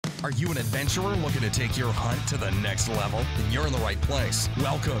Are you an adventurer looking to take your hunt to the next level? Then you're in the right place.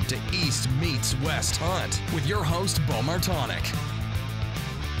 Welcome to East Meets West Hunt with your host, Beau Martonik.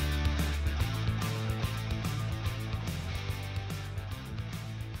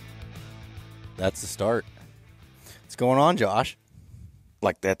 That's the start. What's going on, Josh?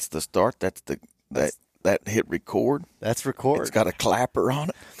 Like that's the start? That hit record? That's record. It's got a clapper on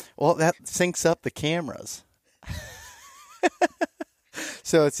it? Well, that syncs up the cameras.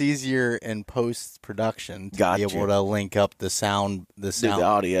 So it's easier in post-production to be able to link up the sound. Do the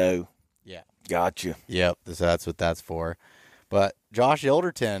audio. Yeah. Gotcha. Yep, that's what that's for. But Josh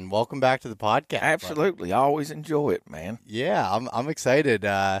Ilderton, welcome back to the podcast. Absolutely. I always enjoy it, man. Yeah, I'm excited.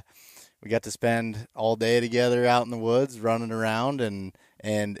 We got to spend all day together out in the woods, running around, and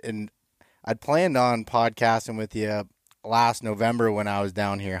I'd planned on podcasting with you last November when I was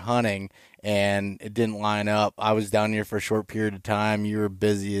down here hunting, and it didn't line up. I was down here for a short period of time. You were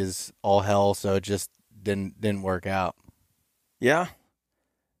busy as all hell, so it just didn't work out. Yeah.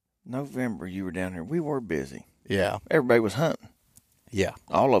 November, you were down here. We were busy. Yeah. Everybody was hunting. Yeah.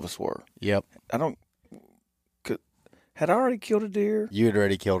 All of us were. Yep. Had I already killed a deer? You had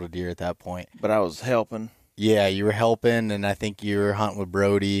already killed a deer at that point. But I was helping. Yeah, you were helping, and I think you were hunting with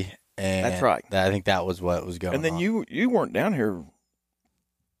Brody. And that's right. I think that was what was going on. And then you weren't down here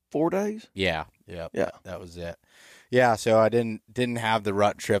 4 days? Yeah. Yep. Yeah. That was it. Yeah, so I didn't have the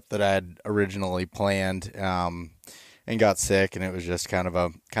rut trip that I had originally planned, and got sick, and it was just kind of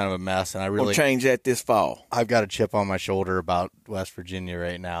a mess. And We'll change that this fall. I've got a chip on my shoulder about West Virginia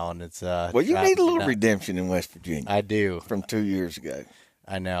right now, and it's well, you need a little redemption in West Virginia. I do. From 2 years ago.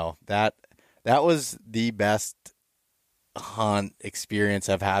 I know that was the best hunt experience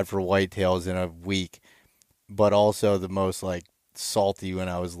I've had for whitetails in a week, but also the most like salty when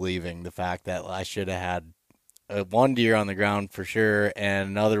I was leaving. The fact that I should have had one deer on the ground for sure, and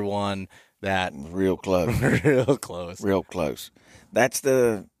another one that real close, real close. That's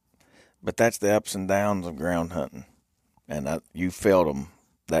the ups and downs of ground hunting, and you felt them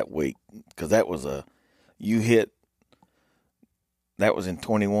that week because that was that was in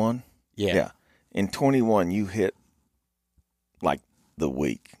 21. Yeah. In 21, you hit like the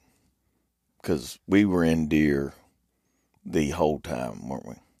week because we were in deer the whole time, weren't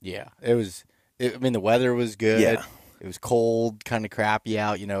we? Yeah, I mean, the weather was good. Yeah. It was cold, kind of crappy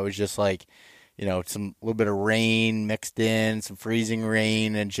out. It was just like, some little bit of rain mixed in, some freezing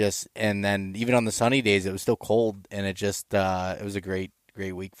rain, and then even on the sunny days, it was still cold, and it just, it was a great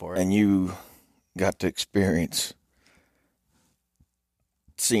week for it. And you got to experience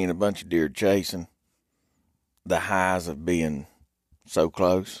seeing a bunch of deer chasing, the highs of being so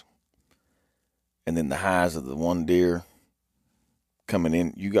close, and then the highs of the one deer coming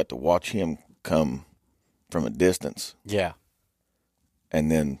in. You got to watch him come from a distance. Yeah.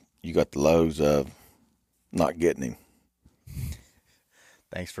 And then you got the lows of not getting him.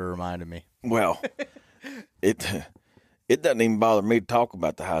 Thanks for reminding me. Well, it doesn't even bother me to talk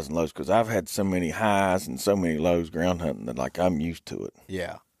about the highs and lows because I've had so many highs and so many lows ground hunting that like I'm used to it.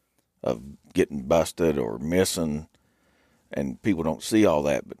 Yeah. Of getting busted or missing, and people don't see all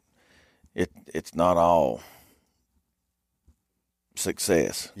that, but it's not all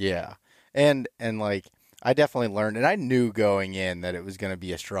success. Yeah. And like I definitely learned, and I knew going in that it was going to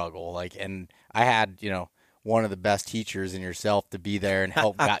be a struggle. Like, and I had, one of the best teachers in yourself to be there and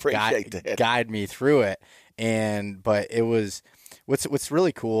help guide me through it. But it was what's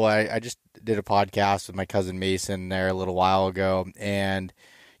really cool. I just did a podcast with my cousin Mason there a little while ago, and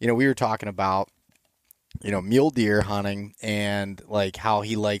we were talking about mule deer hunting and like how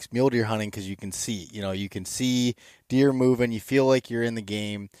he likes mule deer hunting because you can see deer moving, you feel like you're in the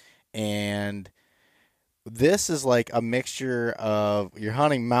game, and this is like a mixture of you're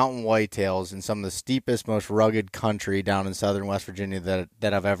hunting mountain whitetails in some of the steepest, most rugged country down in southern West Virginia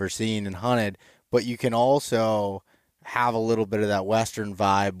that I've ever seen and hunted, but you can also have a little bit of that western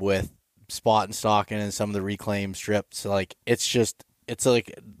vibe with spot and stalking and some of the reclaimed strips. Like it's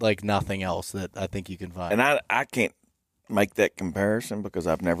like nothing else that I think you can find. And I can't make that comparison because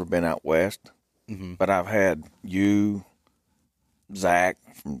I've never been out west, but I've had you, Zach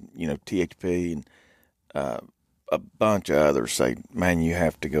from THP, and a bunch of others say, man, you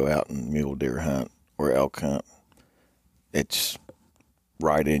have to go out and mule deer hunt or elk hunt. It's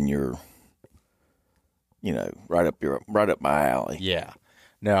right in your, right up my alley. Yeah.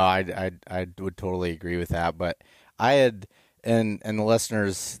 No, I would totally agree with that. But I had, and the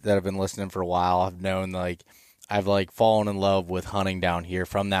listeners that have been listening for a while have known, like, I've like fallen in love with hunting down here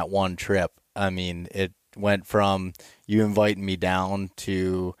from that one trip. I mean, it went from you inviting me down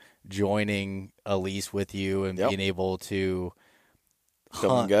to joining a lease with you and being able to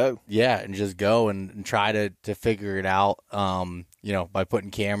come and go. Yeah, and just go and try to figure it out. By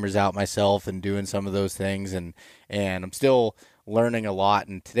putting cameras out myself and doing some of those things, and I'm still learning a lot.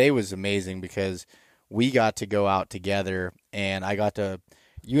 And today was amazing because we got to go out together, and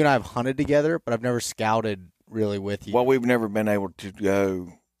you and I have hunted together, but I've never scouted really with you. Well, we've never been able to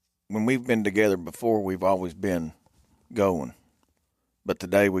go. When we've been together before, we've always been going. But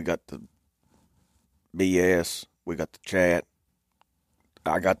today we got the BS, we got the chat.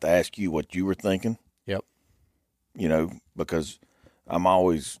 I got to ask you what you were thinking. Yep. Because I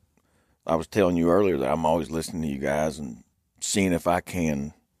was telling you earlier that I'm always listening to you guys and seeing if I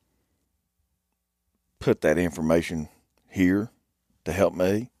can put that information here to help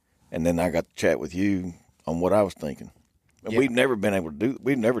me. And then I got to chat with you on what I was thinking. And we've never been able to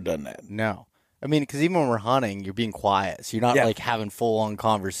we've never done that. No. I mean, because even when we're hunting, you're being quiet. So you're not like having full on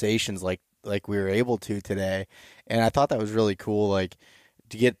conversations like we were able to today. And I thought that was really cool. Like,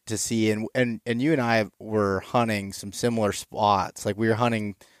 to get to see, and you and I were hunting some similar spots. Like, we were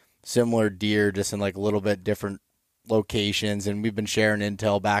hunting similar deer, just in like a little bit different locations, and we've been sharing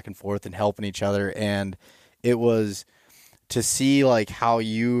intel back and forth and helping each other. And it was to see like how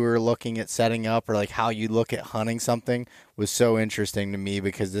you were looking at setting up, or like how you look at hunting something, was so interesting to me,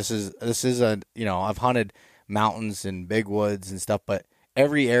 because this is I've hunted mountains and big woods and stuff, but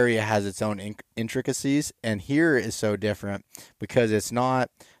every area has its own intricacies, and here is so different because there's not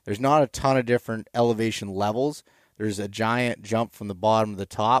a ton of different elevation levels. There's a giant jump from the bottom to the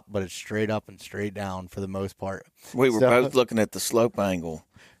top, but it's straight up and straight down for the most part. We were both looking at the slope angle.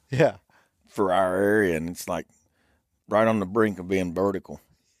 Yeah. For our area, and it's like right on the brink of being vertical.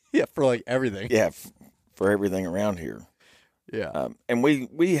 Yeah, for like everything. Yeah, for everything around here. Yeah. And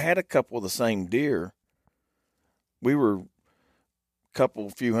we had a couple of the same deer. We were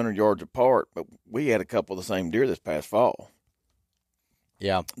few hundred yards apart, but we had a couple of the same deer this past fall.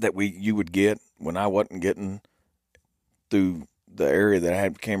 Yeah. That you would get when I wasn't getting through the area that I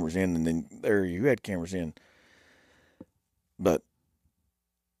had cameras in, and then the area you had cameras in. But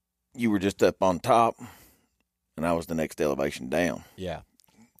you were just up on top, and I was the next elevation down. Yeah.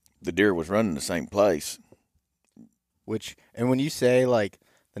 The deer was running the same place. And when you say like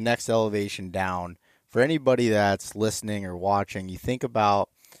the next elevation down, for anybody that's listening or watching, you think about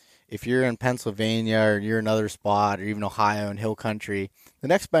if you're in Pennsylvania or you're in another spot, or even Ohio and hill country, the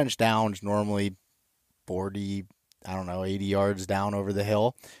next bench down is normally 40, 80 yards down over the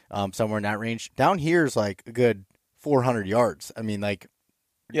hill, somewhere in that range. Down here is like a good 400 yards. I mean, like,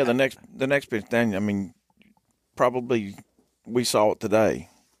 yeah, the next bench down. I mean, probably we saw it today.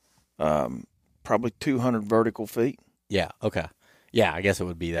 Probably 200 vertical feet. Yeah. Okay. Yeah, I guess it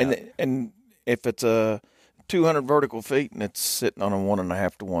would be that. And if it's a 200 vertical feet and it's sitting on a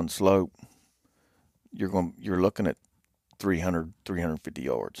 1.5 to 1 slope, you're looking at 350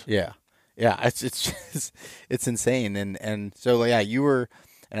 yards. Yeah. Yeah. It's insane. And so, yeah,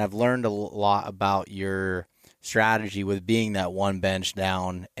 and I've learned a lot about your strategy with being that one bench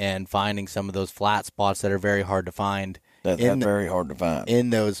down and finding some of those flat spots that are very hard to find. That's very hard to find. In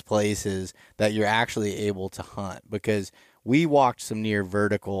those places that you're actually able to hunt, because we walked some near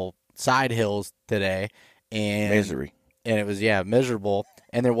vertical side hills today, and misery, and it was miserable,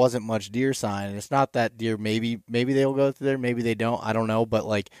 and there wasn't much deer sign. And it's not that deer maybe they'll go through there, maybe they don't, I don't know, but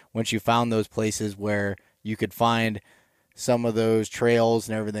like once you found those places where you could find some of those trails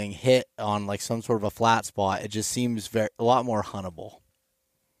and everything hit on like some sort of a flat spot, it just seems a lot more huntable.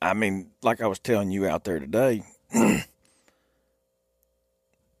 I mean, like I was telling you out there today,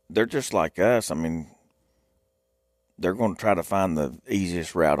 they're just like us. I mean, they're going to try to find the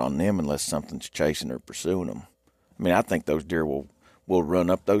easiest route on them unless something's chasing or pursuing them. I mean, I think those deer will run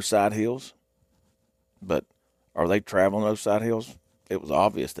up those side hills, but are they traveling those side hills? It was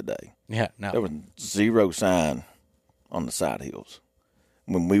obvious today. Yeah, no. There was zero sign on the side hills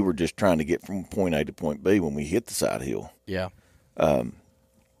when we were just trying to get from point A to point B when we hit the side hill. Yeah. And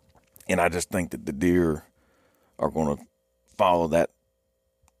I just think that the deer are going to follow that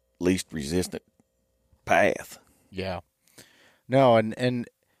least resistant path. Yeah. No, and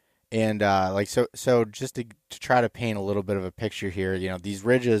like so just to try to paint a little bit of a picture here, these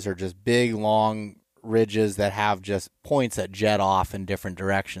ridges are just big, long ridges that have just points that jet off in different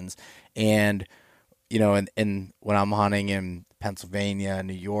directions. And and when I'm hunting in Pennsylvania,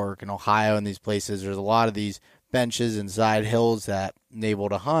 New York, and Ohio, and these places, there's a lot of these benches and side hills that I'm able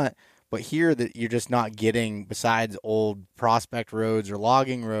to hunt. But here, that you're just not getting, besides old prospect roads or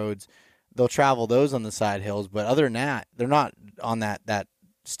logging roads, they'll travel those on the side hills. But other than that, they're not on that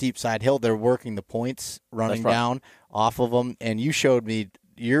steep side hill. They're working the points running down off of them. And you showed me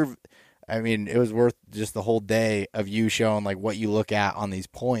I mean, it was worth just the whole day of you showing like what you look at on these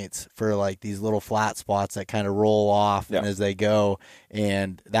points for like these little flat spots that kind of roll off and as they go.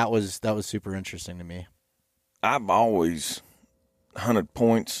 And that was super interesting to me. I've always hunted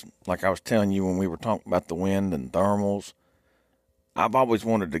points, like I was telling you when we were talking about the wind and thermals. I've always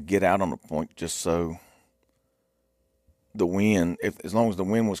wanted to get out on a point just so the wind, as long as the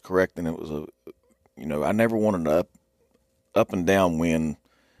wind was correct and it was I never wanted an up and down wind.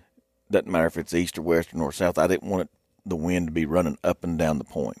 Doesn't matter if it's east or west or north south. I didn't want the wind to be running up and down the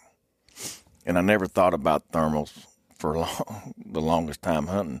point. And I never thought about thermals for the longest time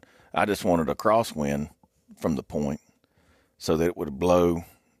hunting. I just wanted a crosswind from the point so that it would blow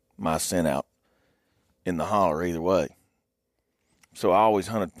my scent out in the holler either way. So I always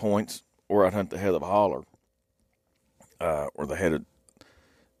hunted points, or I'd hunt the head of a holler, or the head of,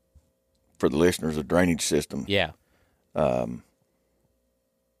 for the listeners, a drainage system. Yeah.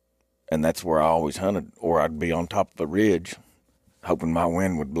 And that's where I always hunted, or I'd be on top of a ridge, hoping my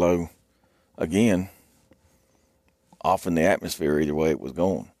wind would blow again off in the atmosphere either way it was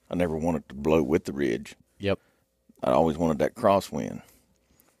going. I never wanted to blow with the ridge. Yep. I always wanted that crosswind.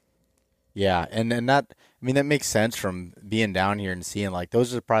 Yeah, and that, I mean, that makes sense from being down here and seeing like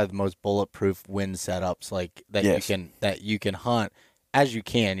those are probably the most bulletproof wind setups like that you can hunt as you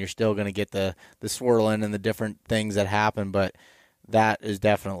can. You're still going to get the swirling and the different things that happen, but that is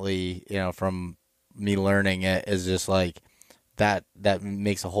definitely, from me learning it, is just like that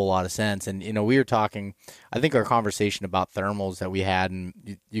makes a whole lot of sense. And we were talking, I think our conversation about thermals that we had,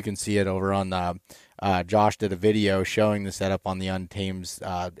 and you can see it over on the Josh did a video showing the setup on the Untamed's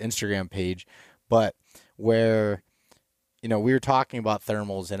Instagram page, but where we were talking about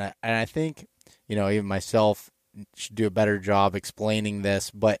thermals, and I think even myself should do a better job explaining this,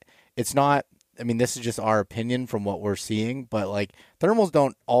 but it's not. I mean, this is just our opinion from what we're seeing, but like thermals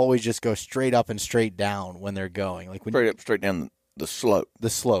don't always just go straight up and straight down when they're going. Like when straight up, straight down the slope. The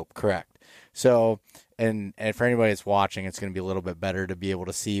slope, correct. So, and for anybody that's watching, it's going to be a little bit better to be able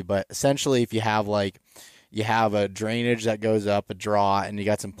to see. But essentially, if you have a drainage that goes up a draw, and you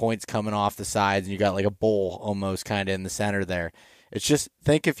got some points coming off the sides, and you got like a bowl almost kind of in the center there. It's just,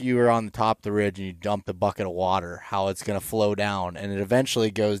 think if you were on the top of the ridge and you dumped a bucket of water, how it's going to flow down, and it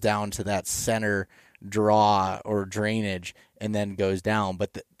eventually goes down to that center draw or drainage and then goes down.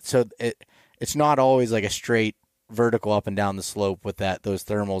 But it's not always like a straight vertical up and down the slope with those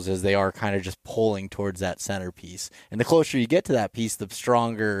thermals, as they are kind of just pulling towards that center piece. And the closer you get to that piece, the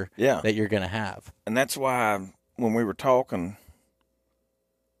stronger that you're going to have. And that's why when we were talking,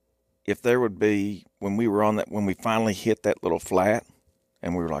 if there would be, when we finally hit that little flat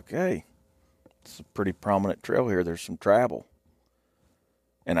and we were like, hey, it's a pretty prominent trail here. There's some travel.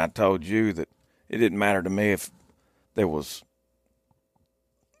 And I told you that it didn't matter to me if there was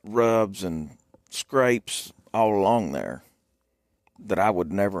rubs and scrapes all along there, that I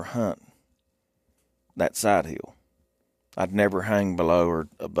would never hunt that side hill. I'd never hang below or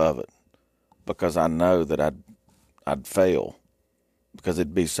above it, because I know that I'd fail, because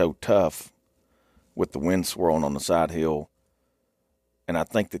it'd be so tough with the wind swirling on the side hill. And I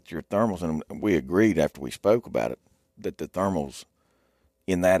think that your thermals, and we agreed after we spoke about it, that the thermals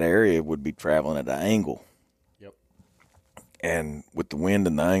in that area would be traveling at an angle. Yep. And with the wind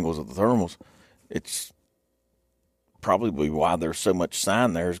and the angles of the thermals, it's probably why there's so much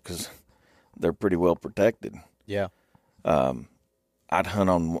sign there, is because they're pretty well protected. Yeah. I'd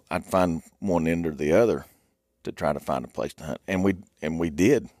find one end or the other to try to find a place to hunt. And we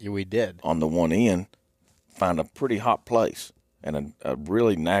did. Yeah, we did. On the one end, find a pretty hot place and a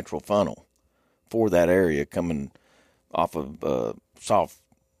really natural funnel for that area coming off of soft,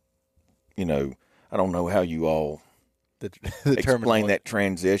 I don't know how you all explain that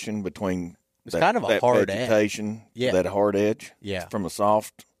transition between it's kind of a hard vegetation, edge. That hard edge. Yeah. From a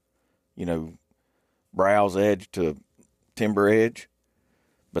soft, browse edge to timber edge.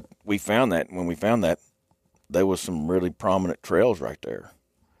 But we found that, when we found that, there was some really prominent trails right there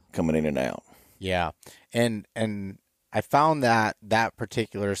coming in and out. Yeah. And I found that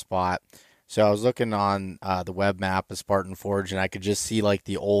particular spot. So I was looking on the web map of Spartan Forge, and I could just see like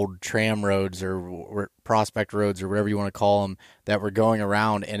the old tram roads or prospect roads or whatever you want to call them that were going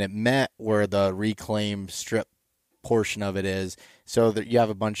around, and it met where the reclaimed strip portion of it is. So that you have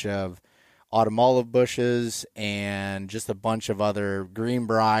a bunch of autumn olive bushes and just a bunch of other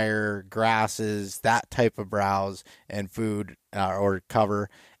greenbrier, grasses, that type of browse and food or cover.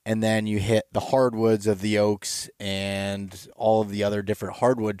 And then you hit the hardwoods of the oaks and all of the other different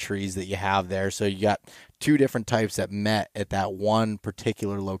hardwood trees that you have there. So you got two different types that met at that one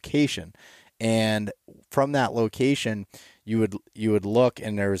particular location. And from that location, you would look,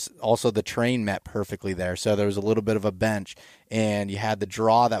 and there's also the train met perfectly there. So there was a little bit of a bench, and you had the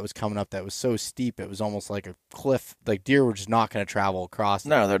draw that was coming up that was so steep it was almost like a cliff. Like deer were just not going to travel across.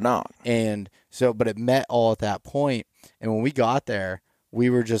 No, they're not. And so, but it met all at that point. And when we got there, we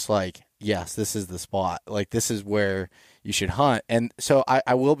were just like, yes, this is the spot. Like, this is where you should hunt. And so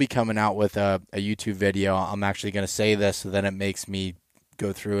I will be coming out with a YouTube video. I'm actually going to say this, so then it makes me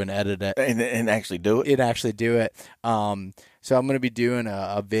go through and edit it and actually do it. So I'm going to be doing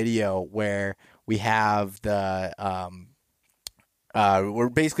a video where we have we're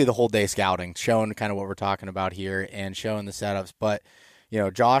basically the whole day scouting, showing kind of what we're talking about here and showing the setups. But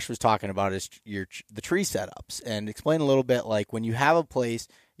Josh was talking about the tree setups, and explain a little bit, like when you have a place,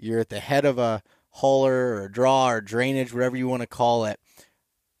 you're at the head of a hauler or a draw or drainage, whatever you want to call it,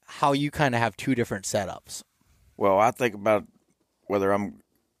 how you kind of have two different setups. Well, I think about whether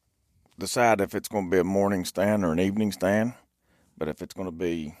decide if it's going to be a morning stand or an evening stand, but if it's going to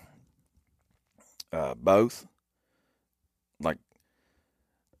be both, like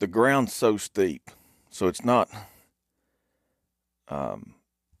the ground's so steep, so it's not.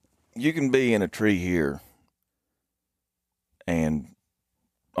 You can be in a tree here, and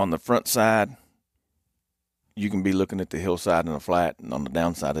on the front side, you can be looking at the hillside and a flat, and on the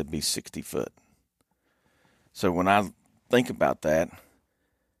downside, it'd be 60 foot. So when I think about that,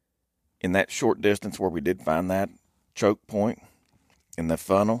 in that short distance where we did find that choke point in the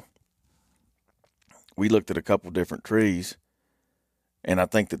funnel, we looked at a couple different trees, and I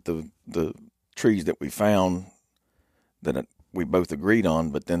think that the trees that we found that we both agreed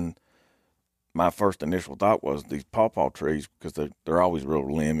on, but then my first initial thought was these pawpaw trees, because they're always real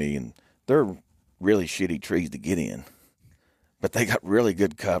limby, and they're really shitty trees to get in, but they got really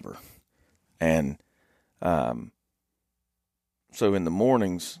good cover. And so in the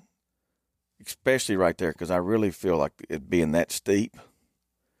mornings, especially right there, because I really feel like it being that steep,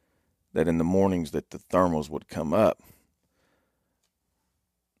 that in the mornings that the thermals would come up.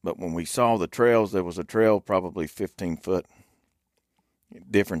 But when we saw the trails, there was a trail probably 15 foot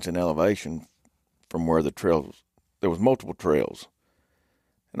difference in elevation from where the trails, there was multiple trails.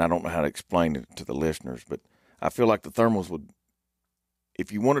 And I don't know how to explain it to the listeners, but I feel like the thermals would,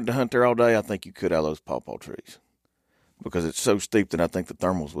 if you wanted to hunt there all day, I think you could out of those pawpaw trees, because it's so steep that I think the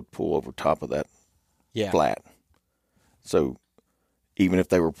thermals would pull over top of that flat. So even if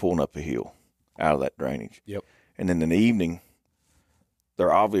they were pulling up a hill out of that drainage. Yep. And then in the evening,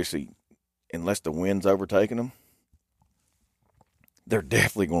 they're obviously, unless the wind's overtaking them, they're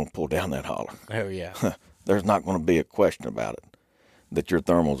definitely going to pull down that holler. Oh, yeah. There's not going to be a question about it, that your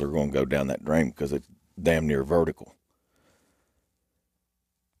thermals are going to go down that drain, because it's damn near vertical.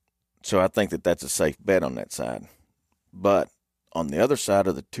 So I think that that's a safe bet on that side. But on the other side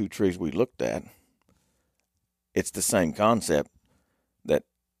of the two trees we looked at, it's the same concept, that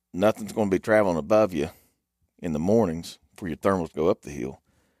nothing's going to be traveling above you in the mornings for your thermals to go up the hill.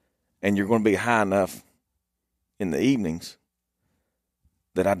 And you're going to be high enough in the evenings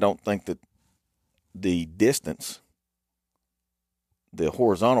that I don't think that the distance, the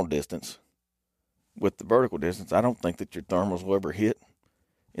horizontal distance with the vertical distance, I don't think that your thermals will ever hit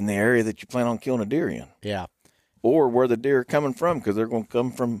in the area that you plan on killing a deer in. Yeah. Or where the deer are coming from, because they're going to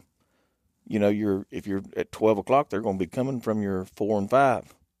come from, if you're at 12 o'clock, they're going to be coming from your 4 and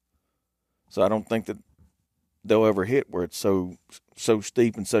 5. So I don't think that they'll ever hit where it's so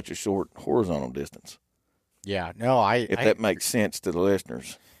steep and such a short horizontal distance. Yeah. No, if that makes sense to the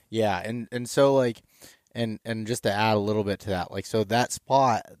listeners. Yeah. And so like, and just to add a little bit to that, like, so that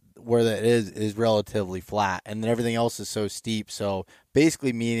spot where that is relatively flat, and then everything else is so steep. So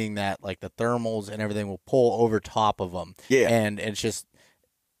basically meaning that like the thermals and everything will pull over top of them. Yeah. And it's just,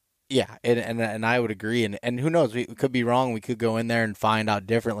 yeah. And I would agree. And who knows, we could be wrong. We could go in there and find out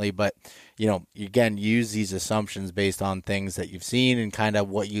differently, but again, use these assumptions based on things that you've seen and kind of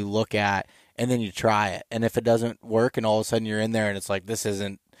what you look at, and then you try it. And if it doesn't work and all of a sudden you're in there and it's like, this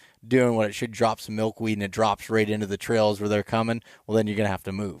isn't doing what it should, drop some milkweed and it drops right into the trails where they're coming, well, then you're going to have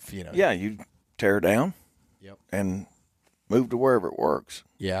to move, Yeah, you tear down. Yep. And move to wherever it works.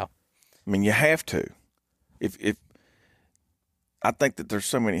 Yeah. I mean, you have to. If I think that there's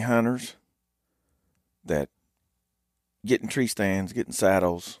so many hunters that get in tree stands, get in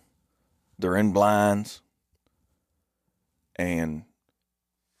saddles, they're in blinds, and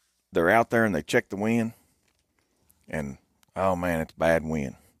they're out there and they check the wind, and, oh, man, it's bad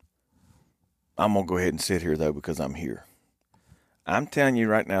wind. I'm going to go ahead and sit here, though, because I'm here. I'm telling you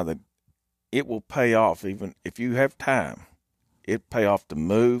right now that it will pay off, even if you have time. It'll pay off to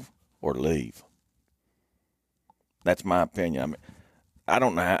move or leave. That's my opinion. I mean, I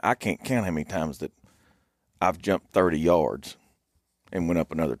don't know. I can't count how many times that I've jumped 30 yards and went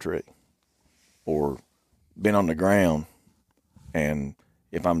up another tree, or been on the ground, and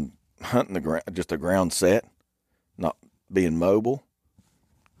if I'm hunting the ground, just a ground set, not being mobile,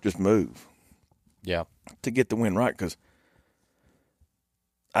 just move. Yeah. To get the wind right, because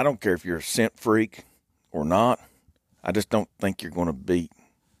I don't care if you're a scent freak or not. I just don't think you're going to beat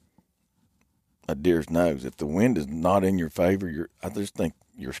a deer's nose. If the wind is not in your favor, I just think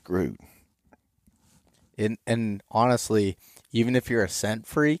you're screwed. And honestly, even if you're a scent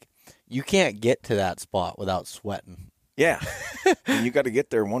freak, you can't get to that spot without sweating. Yeah. And you got to get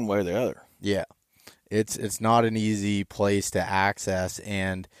there one way or the other. Yeah. It's not an easy place to access.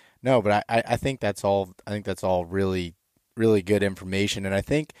 And no, but I think that's all really, really good information. And I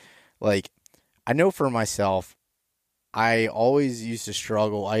think, like, I know for myself, I always used to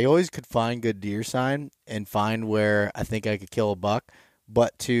struggle. I always could find good deer sign and find where I think I could kill a buck.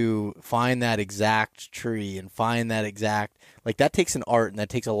 But to find that exact tree and find that exact, like, that takes an art, and that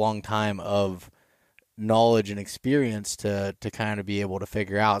takes a long time of knowledge and experience to kind of be able to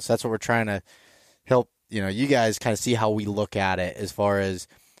figure out. So that's what we're trying to help, you guys kind of see how we look at it. As far as,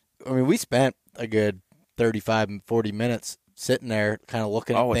 I mean, we spent a good 35 and 40 minutes sitting there kind of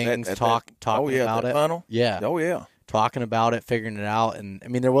looking at things, talking about it. Funnel? Yeah. Oh, yeah. Talking about it, figuring it out. And I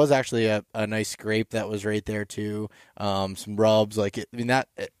mean, there was actually a nice scrape that was right there too. Some rubs, it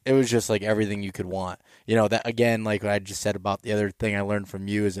was just like everything you could want. That, again, like what I just said about the other thing I learned from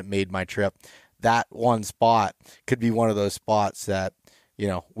you is it made my trip. That one spot could be one of those spots that,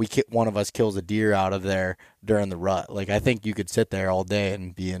 one of us kills a deer out of there during the rut. Like, I think you could sit there all day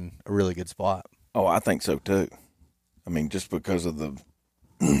and be in a really good spot. Oh, I think so too. I mean, just because of the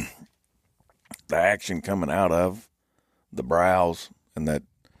the action coming out of the brows and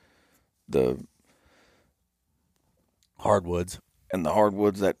the hardwoods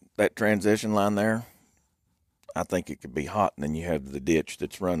that transition line there, I think it could be hot. And then you have the ditch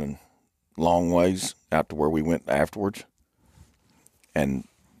that's running long ways out to where we went afterwards, and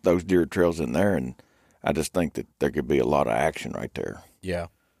those deer trails in there. And I just think that there could be a lot of action right there. Yeah.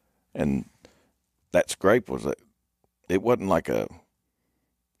 And that scrape it wasn't like a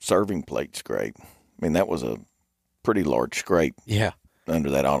serving plate scrape. I mean, that was a pretty large scrape. Yeah. Under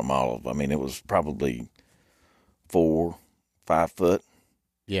that autumn olive. I mean, it was probably 4-5 foot.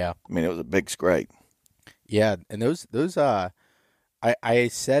 Yeah. I mean, it was a big scrape. Yeah, and those I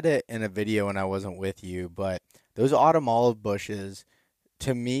said it in a video when I wasn't with you, but those autumn olive bushes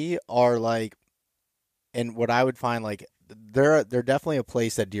to me are like, and what I would find, like, they're definitely a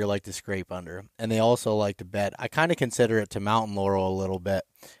place that deer like to scrape under, and they also like to bed. I kind of consider it to mountain laurel a little bit,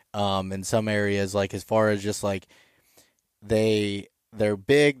 in some areas, like, as far as just like they're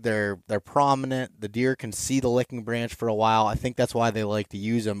big, they're prominent. The deer can see the licking branch for a while. I think that's why they like to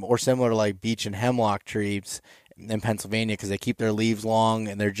use them, or similar to like beech and hemlock trees in Pennsylvania, because they keep their leaves long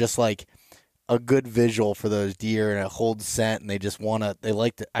and they're just like a good visual for those deer, and it holds scent, and they just they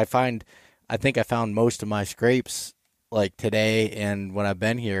like to. I think I found most of my scrapes like today and when I've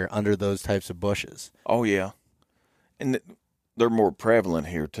been here under those types of bushes. Oh yeah, and they're more prevalent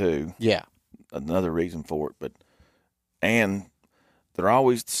here too. Yeah, another reason for it, and there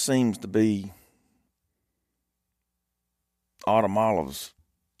always seems to be autumn olives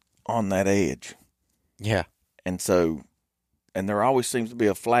on that edge. Yeah. And there always seems to be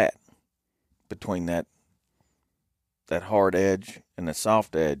a flat between that hard edge and the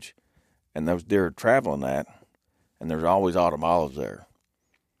soft edge, and those deer are traveling that, and there's always autumn olives there.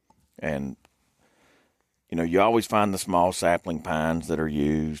 And, you always find the small sapling pines that are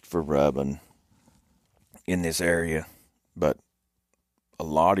used for rubbing in this area, but a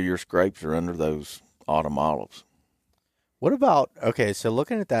lot of your scrapes are under those autumn olives. What about, okay, so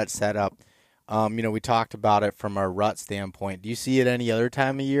looking at that setup, we talked about it from a rut standpoint. Do you see it any other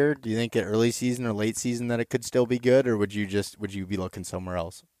time of year? Do you think at early season or late season that it could still be good, or would you be looking somewhere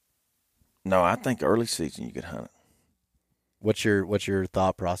else? No, I think early season you could hunt it. What's your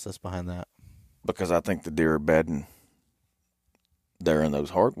thought process behind that? Because I think the deer are bedding there in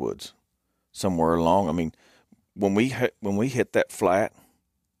those hardwoods somewhere along. I mean, when we hit that flat,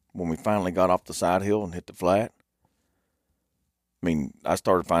 when we finally got off the side hill and hit the flat, I mean, I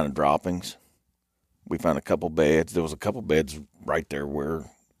started finding droppings. We found a couple beds. There was a couple beds right there where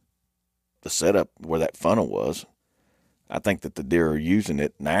the setup, where that funnel was. I think that the deer are using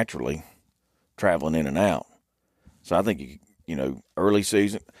it naturally, traveling in and out. So I think, early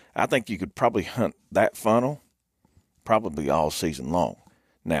season, I think you could probably hunt that funnel probably all season long.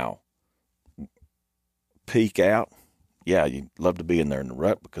 Now, peek out, yeah, you'd love to be in there in the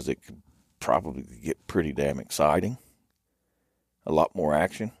rut because it could probably get pretty damn exciting. A lot more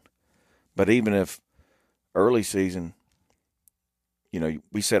action. But even if early season,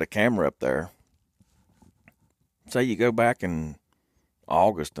 we set a camera up there. Say you go back in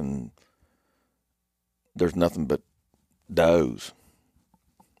August and there's nothing but does.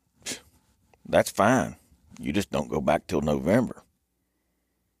 That's fine. You just don't go back till November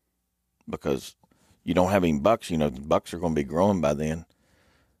because you don't have any bucks. The bucks are going to be growing by then,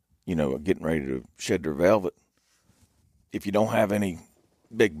 getting ready to shed their velvet. If you don't have any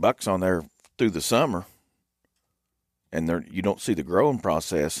big bucks on there through the summer and you don't see the growing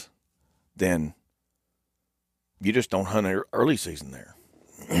process, then you just don't hunt early season there.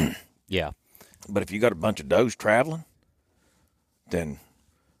 Yeah. But if you got a bunch of does traveling, then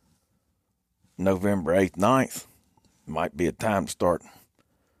November 8th, 9th might be a time to start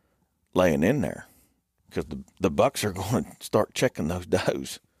laying in there because the bucks are going to start checking those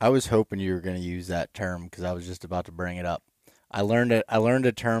does. I was hoping you were going to use that term because I was just about to bring it up. I learned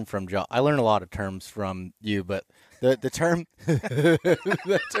a term from John. I learned a lot of terms from you, but the term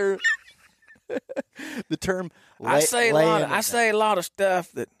the term I say a lot of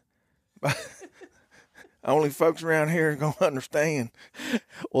stuff that only folks around here are going to understand.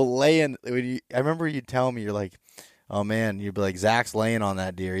 Well, laying. I remember you telling me, you're like, "Oh man," you'd be like, "Zach's laying on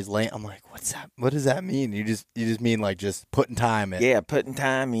that deer. He's laying." I'm like, "What's that? What does that mean?" You just mean like just putting time in. Yeah, putting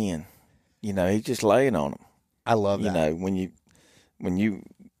time in. He's just laying on them. I love that. When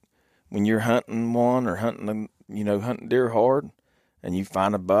you're hunting one or hunting deer hard, and you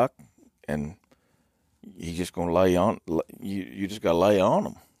find a buck, and you just gonna lay on. You just gotta lay on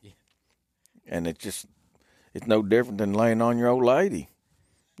them. Yeah. And it's no different than laying on your old lady.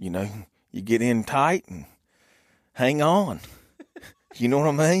 You get in tight and hang on. You know what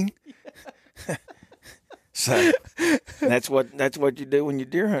I mean? So that's what you do when you're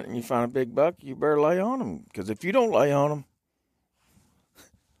deer hunting. You find a big buck, you better lay on them. Because if you don't lay on them,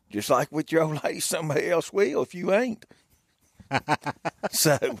 just like with your old lady, somebody else will if you ain't.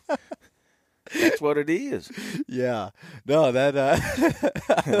 So that's what it is. Yeah. No, that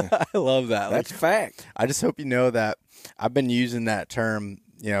I love that. That's fact. I just hope you know that I've been using that term,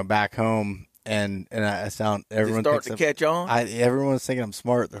 back home, and I sound everyone start to catch on. Everyone's thinking I'm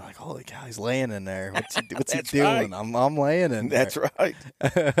smart. They're like, "Holy cow, he's laying in there. What's he doing?" Right. I'm laying in there. That's right.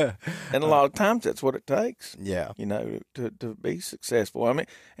 And a lot of times that's what it takes. Yeah. To be successful. I mean,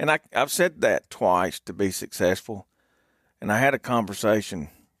 and I've said that twice, to be successful. And I had a conversation.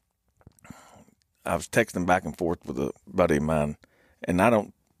 I was texting back and forth with a buddy of mine, and I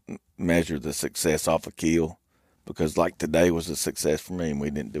don't measure the success off a kill because, like, today was a success for me, and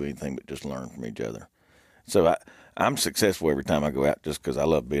we didn't do anything but just learn from each other. So I'm successful every time I go out just because I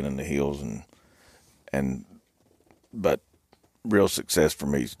love being in the hills, but real success for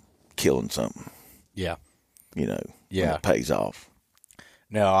me is killing something. Yeah. Yeah. It pays off.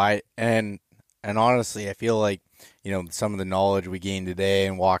 No, and honestly, I feel like, some of the knowledge we gained today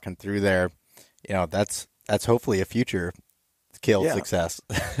and walking through there, that's hopefully a future kill success.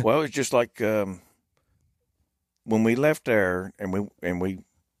 Well, it's just like when we left there and we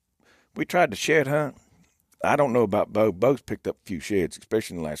tried to shed hunt. I don't know about Beau. Beau's picked up a few sheds,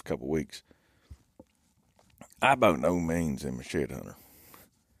 especially in the last couple of weeks. I by no means am a shed hunter.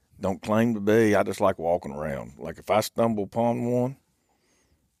 Don't claim to be. I just like walking around. Like if I stumble upon one,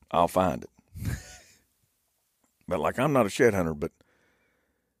 I'll find it. But like I'm not a shed hunter, but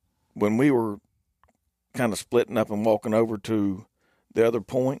when we were kind of splitting up and walking over to the other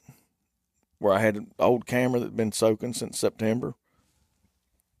point where I had an old camera that had been soaking since September,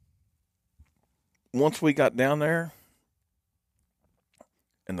 once we got down there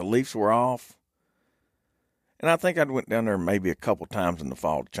and the leaves were off, and I think I went down there maybe a couple times in the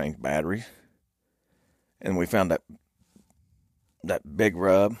fall to change batteries, and we found that big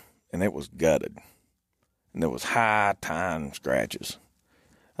rub, and it was gutted. And there was high tine scratches.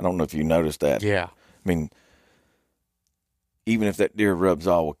 I don't know if you noticed that. Yeah. I mean, even if that deer rubs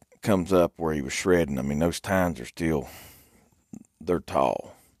all comes up where he was shredding, I mean, those tines are still, they're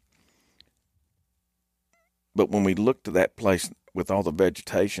tall. But when we looked to that place with all the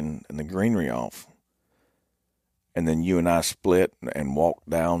vegetation and the greenery off, and then you and I split and walked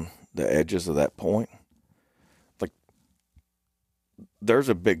down the edges of that point, like, there's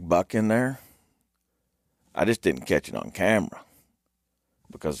a big buck in there. I just didn't catch it on camera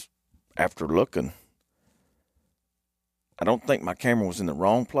because after looking, I don't think my camera was in the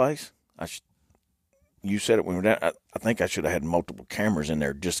wrong place. You said it when we were down. I think I should have had multiple cameras in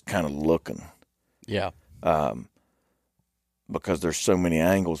there just kind of looking. Yeah. Because there's so many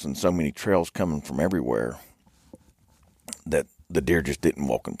angles and so many trails coming from everywhere that the deer just didn't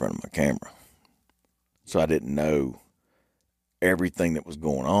walk in front of my camera. So I didn't know everything that was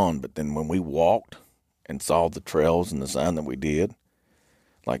going on. But then when we walked and saw the trails and the sign that we did,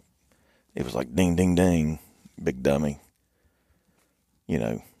 like, it was like ding, ding, ding, big dummy. You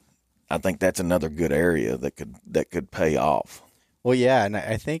know, I think that's another good area that could pay off. Well, yeah, and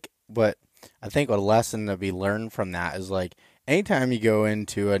I think what a lesson to be learned from that is, like, anytime you go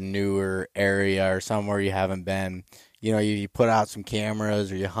into a newer area or somewhere you haven't been, you know, you put out some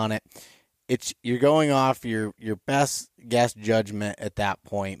cameras or you hunt it. You're going off your best guess judgment at that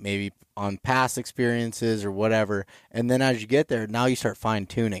point, maybe on past experiences or whatever. And then as you get there, now you start fine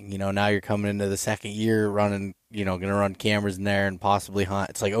tuning. You know, now you're coming into the second year running, you know, going to run cameras in there and possibly hunt.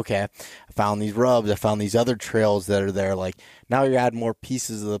 It's like, okay, I found these rubs. I found these other trails that are there. Like, now you're adding more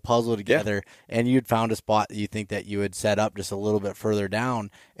pieces of the puzzle together, and you'd found a spot that you think that you had set up just a little bit further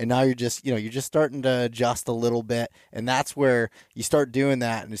down. And now you're just starting to adjust a little bit. And that's where you start doing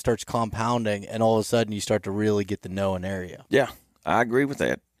that, and it starts compounding. And all of a sudden you start to really get to know an area. Yeah, I agree with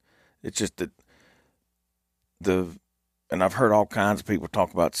that. It's just that and I've heard all kinds of people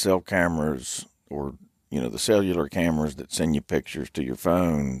talk about cell cameras, or, you know, the cellular cameras that send you pictures to your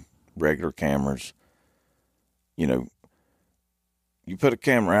phone, regular cameras. You know, you put a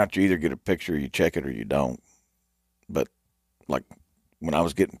camera out, you either get a picture, you check it, or you don't. But, like, when I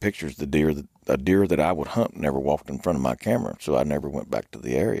was getting pictures, a deer that I would hunt never walked in front of my camera, so I never went back to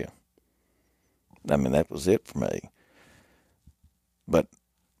the area. I mean, that was it for me. But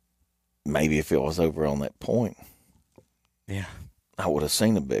maybe if it was over on that point, yeah, I would have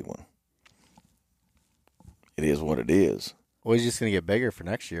seen a big one. It is what it is. Well, he's just going to get bigger for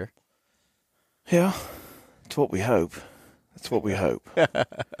next year. Yeah, that's what we hope. That's what we hope. Yeah.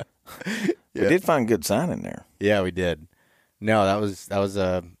 We did find good sign in there. Yeah, we did. No, that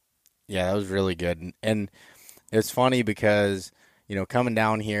was really good. And it's funny because, you know, coming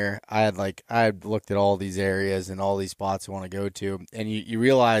down here, I had looked at all these areas and all these spots I want to go to, and you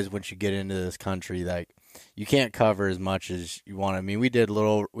realize once you get into this country, like, you can't cover as much as you want. I mean,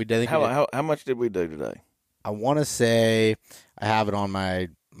 How much did we do today? I want to say, I have it on my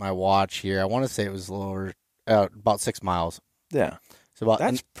watch here. I want to say it was a little over, about 6 miles. Yeah. So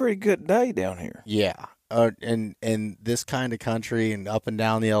that's a pretty good day down here. Yeah. And this kind of country, and up and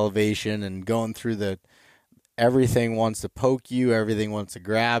down the elevation, and going through everything wants to poke you, everything wants to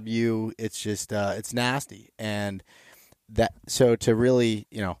grab you. It's just, it's nasty. And so to really,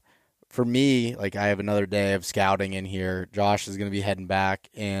 you know, for me, like, I have another day of scouting in here. Josh is going to be heading back,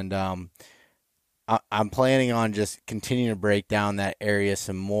 and I'm planning on just continuing to break down that area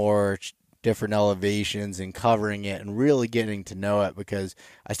some more, different elevations, and covering it and really getting to know it, because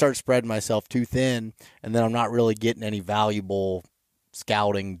I start spreading myself too thin, and then I'm not really getting any valuable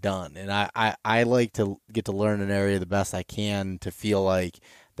scouting done. And I like to get to learn an area the best I can, to feel like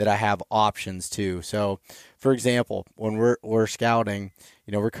that I have options too. So, for example, when we're scouting,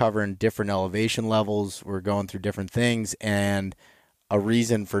 you know, we're covering different elevation levels, we're going through different things, and a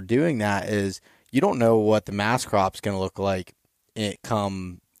reason for doing that is you don't know what the mass crop's going to look like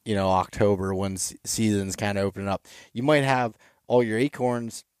come, you know, October, when season's kind of opening up. You might have all your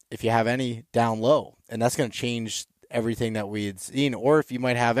acorns, if you have any, down low, and that's going to change everything that we had seen. Or if you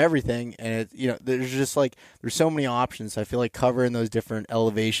might have everything, and it, you know, there's just like, there's so many options. I feel like covering those different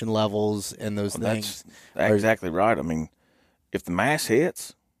elevation levels and those things. That's exactly right. I mean, if the mass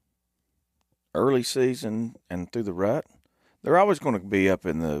hits early season and through the rut, they're always going to be up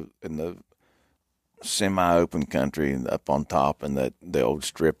in the semi-open country and up on top, and the old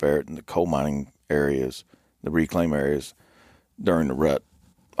strip area and the coal mining areas, the reclaim areas during the rut,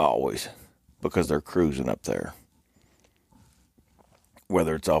 always, because they're cruising up there.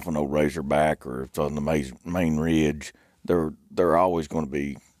 Whether it's off an old Razorback or it's on the main ridge, they're always going to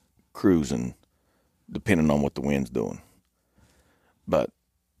be cruising, depending on what the wind's doing. But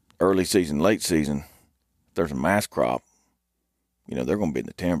early season, late season, if there's a mass crop, you know, they're going to be in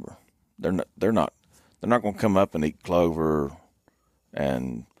the timber. They're not going to come up and eat clover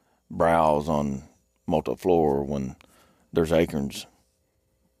and browse on multiflora when there's acorns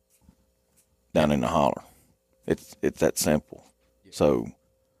down in the holler. It's that simple. So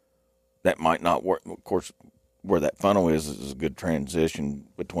that might not work. Of course, where that funnel is a good transition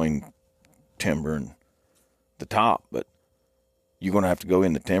between timber and the top, but you're going to have to go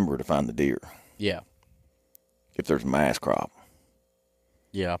in the timber to find the deer. Yeah. If there's a mass crop.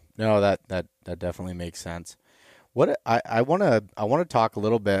 Yeah. No, that definitely makes sense. What I want to talk a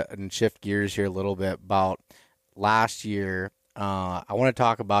little bit and shift gears here a little bit about last year. I want to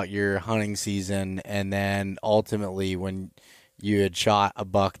talk about your hunting season, and then ultimately when you had shot a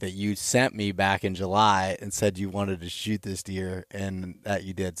buck that you sent me back in July and said you wanted to shoot this deer, and that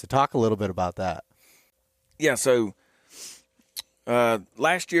you did. So talk a little bit about that. Yeah. So,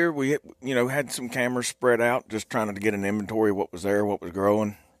 Last year we, had some cameras spread out, just trying to get an inventory of what was there, what was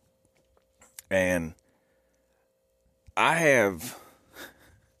growing. And I have,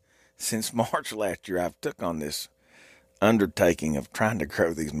 since March last year, I've took on this undertaking of trying to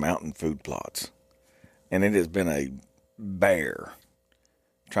grow these mountain food plots. And it has been a bear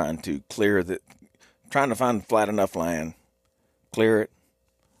trying to trying to find flat enough land, clear it,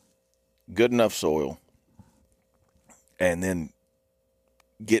 good enough soil, and then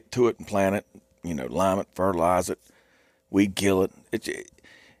get to it and plant it, lime it, fertilize it, weed kill it.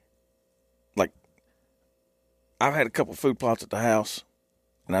 Like, I've had a couple food plots at the house,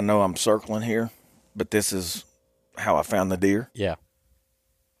 and I know I'm circling here, but this is how I found the deer. Yeah.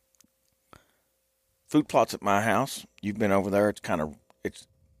 Food plots at my house, you've been over there,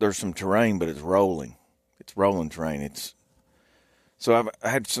 there's some terrain, but it's rolling. It's rolling terrain. So I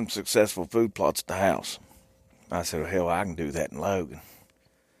had some successful food plots at the house. I said, well, hell, I can do that in Logan,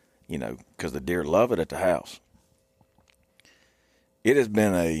 because the deer love it at the house. It has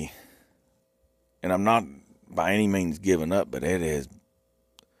been and I'm not by any means giving up, but I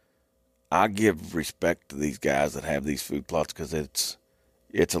give respect to these guys that have these food plots, because it's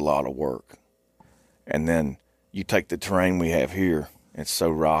a lot of work. And then you take the terrain we have here, it's so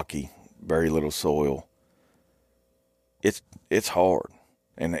rocky, very little soil. It's hard.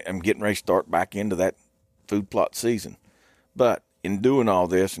 And I'm getting ready to start back into that food plot season. But in doing all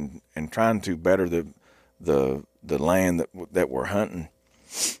this and trying to better the land that we're hunting,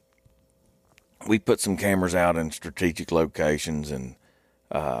 we put some cameras out in strategic locations and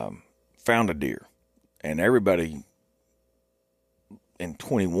found a deer. And everybody in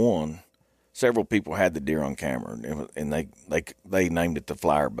 21, several people had the deer on camera, and they named it the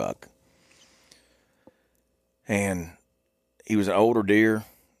flyer buck. And he was an older deer.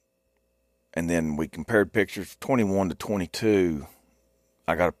 And then we compared pictures, 21 to 22.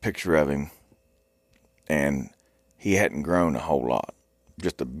 I got a picture of him, and he hadn't grown a whole lot.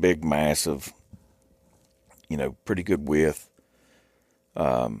 Just a big, massive, pretty good width.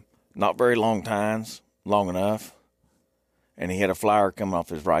 Not very long tines, long enough. And he had a flower coming off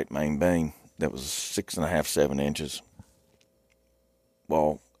his right main beam that was 6.5, 7 inches.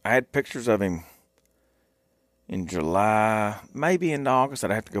 Well, I had pictures of him in July, maybe in August.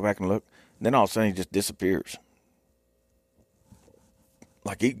 I'd have to go back and look. Then all of a sudden he just disappears.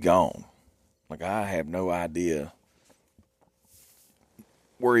 Like he's gone. Like I have no idea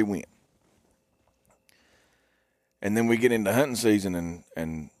where he went. And then we get into hunting season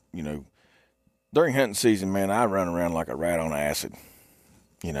and during hunting season, man, I run around like a rat on acid,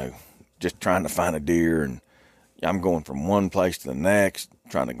 just trying to find a deer. And I'm going from one place to the next,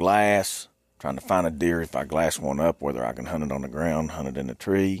 trying to find a deer. If I glass one up, whether I can hunt it on the ground, hunt it in a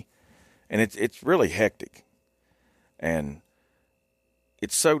tree. And it's really hectic. And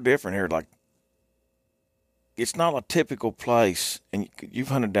it's so different here. Like, it's not a typical place. And you've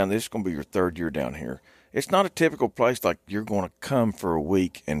hunted down, this is going to be your third year down here. It's not a typical place like you're going to come for a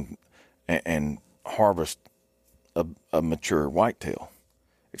week and harvest a mature whitetail.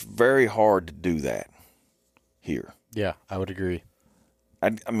 It's very hard to do that here. Yeah, I would agree.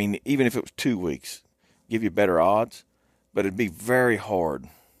 I mean, even if it was 2 weeks, give you better odds, but it'd be very hard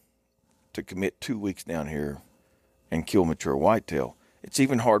to commit 2 weeks down here and kill mature whitetail. It's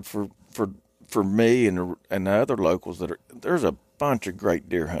even hard for me and the other locals there's a bunch of great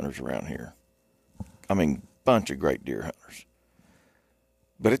deer hunters around here. I mean, bunch of great deer hunters.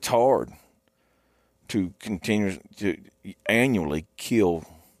 But it's hard to continue to annually kill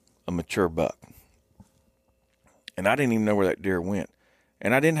a mature buck. And I didn't even know where that deer went.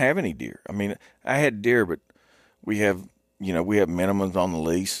 And I didn't have any deer. I mean, I had deer, but we have minimums on the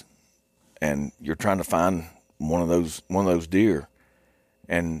lease, and you're trying to find one of those deer.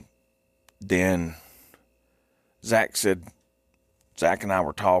 And then Zach and I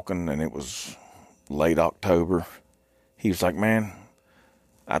were talking, and it was late October. He was like, man,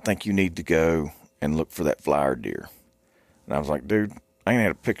 I think you need to go and look for that flyer deer. And I was like, dude, I ain't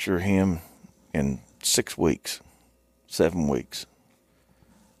had a picture of him in 6 weeks, 7 weeks.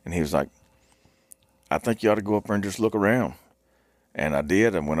 And he was like, I think you ought to go up there and just look around. And I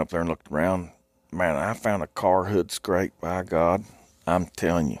did. I went up there and looked around. Man, I found a car hood scrape. By God, I'm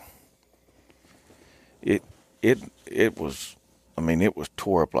telling you, it was. I mean, it was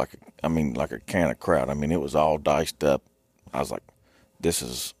tore up like a can of kraut. I mean, it was all diced up. I was like, this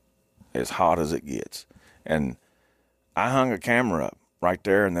is as hot as it gets. And I hung a camera up right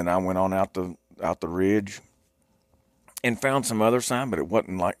there, and then I went on out the ridge and found some other sign, but it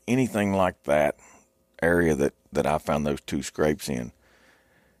wasn't like anything like that area that I found those 2 scrapes in.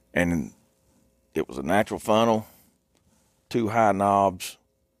 And it was a natural funnel, 2 high knobs,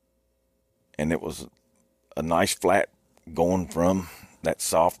 and it was a nice flat going from that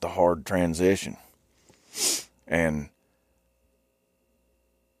soft to hard transition. And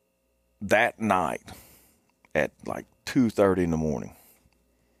that night at like 2:30 in the morning,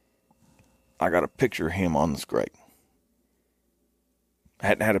 I got a picture of him on the scrape. I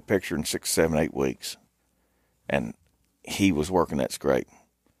hadn't had a picture in 6, 7, 8 weeks, and he was working that scrape.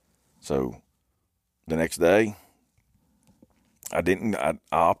 So the next day, I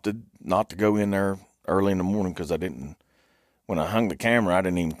opted not to go in there early in the morning because when I hung the camera, I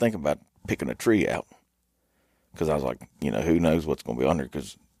didn't even think about picking a tree out because I was like, who knows what's going to be on there,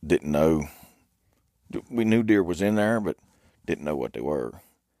 because didn't know. We knew deer was in there, but didn't know what they were.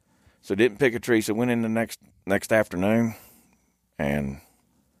 So didn't pick a tree. So went in the next afternoon and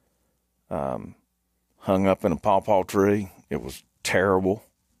hung up in a pawpaw tree. It was terrible.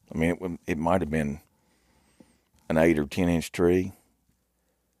 I mean, it might have been an 8 or 10 inch tree.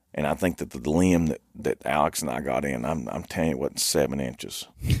 And I think that the limb that Alex and I got in, I'm telling you, it wasn't 7 inches.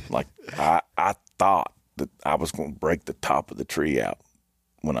 Like I thought that I was going to break the top of the tree out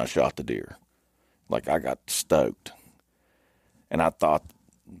when I shot the deer. Like I got stoked. And I thought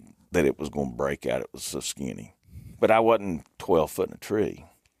that it was going to break out. It was so skinny. But I wasn't 12 foot in a tree.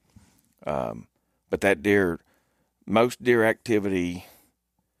 But that deer, most deer activity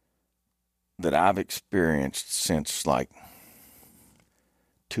that I've experienced since like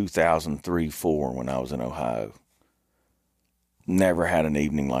 2003, 4 when I was in Ohio, never had an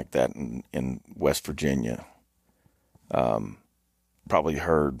evening like that in West Virginia. Probably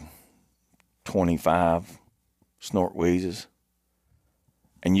heard 25 snort wheezes.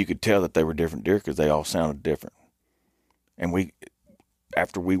 And you could tell that they were different deer because they all sounded different. And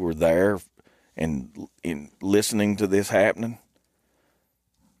after we were there and in listening to this happening,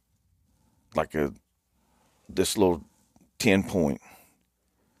 like this little 10-point,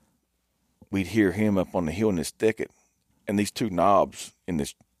 we'd hear him up on the hill in this thicket, and these 2 knobs in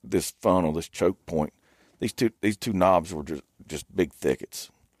this funnel, this choke point, these two knobs were just big thickets.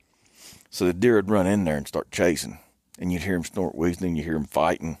 So the deer would run in there and start chasing, and you'd hear him snort wheezing, and you hear him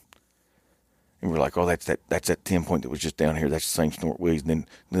fighting. And we're like, oh, that's that 10-point that was just down here. That's the same snort wheeze. And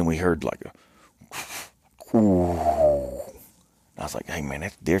then we heard like a, I was like, hey man,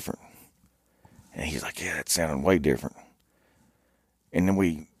 that's different. And he's like, yeah, that sounded way different. And then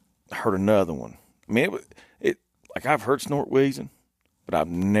we heard another one. I mean, it like I've heard snort wheezing, but I've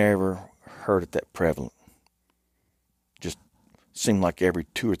never heard it that prevalent. Just seemed like every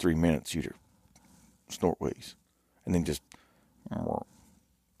 2 or 3 minutes you'd hear snort wheeze, and then just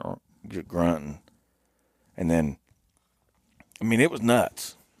grunting, and then, I mean, it was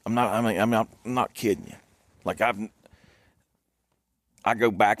nuts. I'm not kidding you. Like I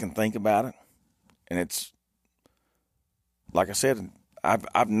go back and think about it, and it's like I said,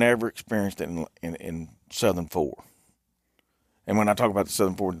 I've never experienced it in Southern 4. And when I talk about the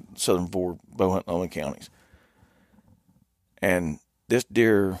Southern 4 bowhunting-only counties, and this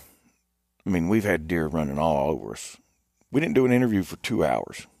deer, I mean, we've had deer running all over us. We didn't do an interview for 2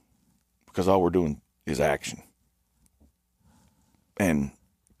 hours because all we're doing is action. And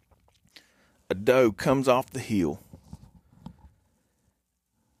a doe comes off the hill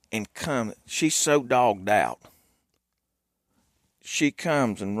and she's so dogged out. She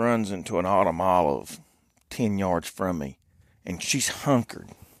comes and runs into an autumn olive 10 yards from me, and she's hunkered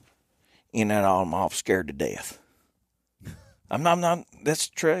in that autumn olive, scared to death. I'm not, that's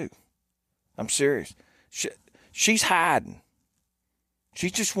true. I'm serious. She's hiding.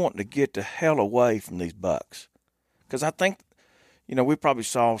 She's just wanting to get the hell away from these bucks. Because I think, we probably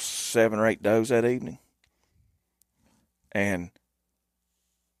saw 7 or 8 does that evening. And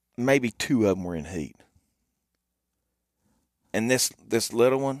maybe 2 of them were in heat. And this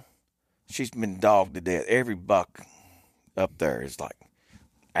little one, she's been dogged to death. Every buck up there is like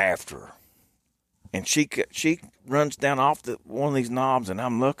after her. And she runs down off one of these knobs, and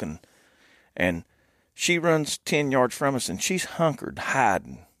I'm looking, and she runs 10 yards from us, and she's hunkered,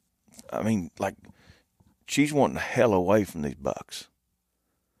 hiding. I mean, like, she's wanting the hell away from these bucks.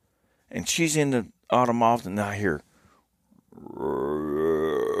 And she's in the autumn olive, and I hear,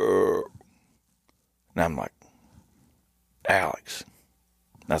 and I'm like, Alex.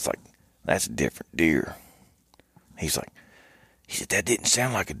 That's a different deer. He said, that didn't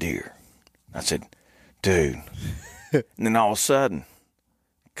sound like a deer. I said, dude. And then all of a sudden,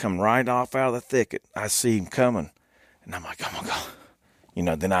 come right off out of the thicket, I see him coming. And I'm like, oh my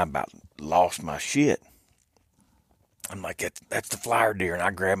God. Then I about lost my shit. I'm like, that's the flyer deer. And I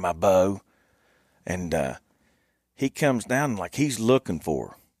grab my bow. And he comes down like he's looking for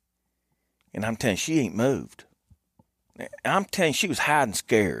her. And I'm telling you, she ain't moved. I'm telling you, she was hiding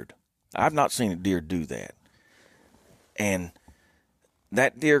scared. I've not seen a deer do that. And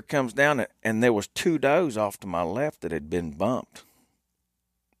that deer comes down, and there was 2 does off to my left that had been bumped,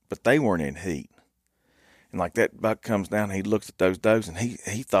 but they weren't in heat. And like that buck comes down, he looks at those does, and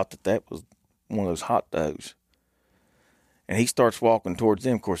he thought that was one of those hot does. And he starts walking towards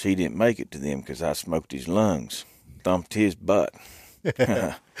them. Of course, he didn't make it to them because I smoked his lungs, thumped his butt.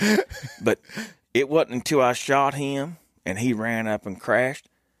 But it wasn't until I shot him and he ran up and crashed,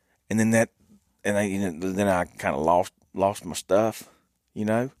 and then I kind of lost my stuff, you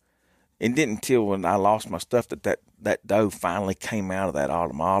know. It didn't until when I lost my stuff that doe finally came out of that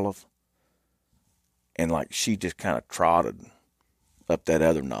autumn olive, and like she just kind of trotted up that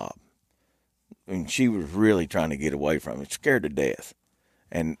other knob. I mean, she was really trying to get away from it, scared to death.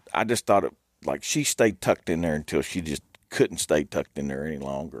 And I just thought like she stayed tucked in there until she just couldn't stay tucked in there any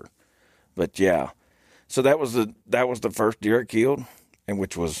longer. But yeah, so that was the first deer I killed, and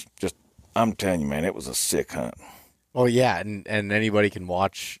which was just, I'm telling you, man, it was a sick hunt. Oh yeah, and anybody can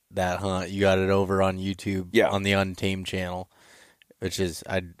watch that hunt. You got it over on YouTube, on the Untamed channel, which is,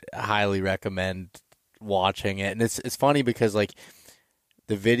 I'd highly recommend watching it. And it's funny because like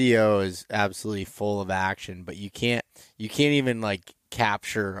the video is absolutely full of action, but you can't even like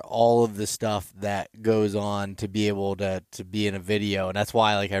capture all of the stuff that goes on to be able to be in a video. And that's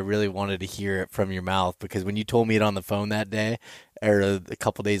why like I really wanted to hear it from your mouth, because when you told me it on the phone that day or a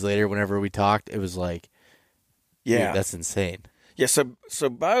couple days later whenever we talked, it was like, yeah, dude, that's insane. Yeah, so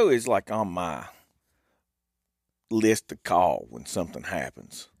Beau is like on my list to call when something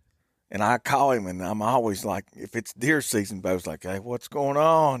happens. And I call him, and I'm always like, if it's deer season, Beau's like, hey, what's going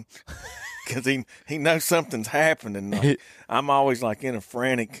on? Because he knows something's happening. Like, I'm always like in a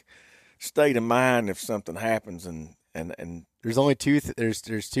frantic state of mind if something happens. And there's only there's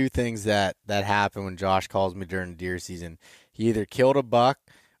 2 things that happen when Josh calls me during deer season. He either killed a buck,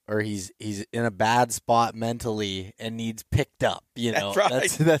 or he's in a bad spot mentally and needs picked up. You know,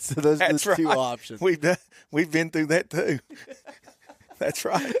 that's right. Those are the 2 options. We've been through that too. That's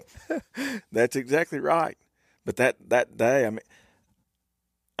right. That's exactly right. But that day, I mean,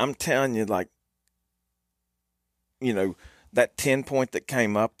 I'm telling you, like, you know, that 10-point that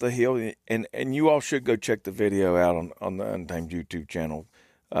came up the hill, and you all should go check the video out on the Untamed YouTube channel.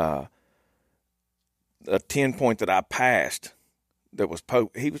 A 10-point that I passed, that was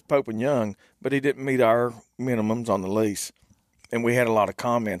he was Pope and Young, but he didn't meet our minimums on the lease. And we had a lot of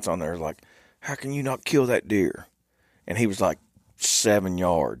comments on there like, how can you not kill that deer? And he was like 7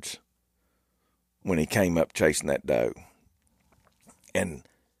 yards when he came up chasing that doe. And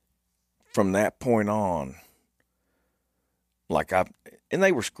from that point on, like and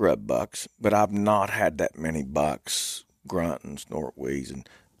they were scrub bucks, but I've not had that many bucks grunt and snort wheeze. And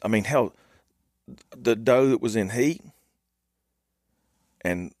I mean, hell, the doe that was in heat,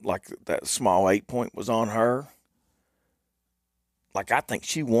 and like that small 8-point was on her, like I think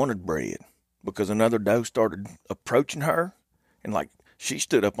she wanted bread, because another doe started approaching her, and like she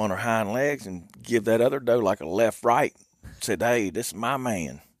stood up on her hind legs and give that other doe like a left-right, said, hey, this is my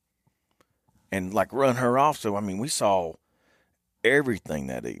man, and like run her off. So, I mean, we saw everything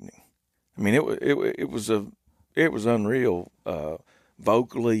that evening. I mean, it was unreal,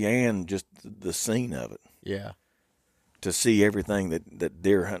 vocally and just the scene of it. Yeah. To see everything that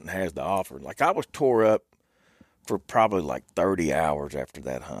deer hunting has to offer. Like, I was tore up for probably like 30 hours after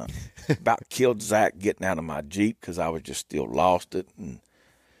that hunt. About killed Zach getting out of my Jeep because I was just still lost it, and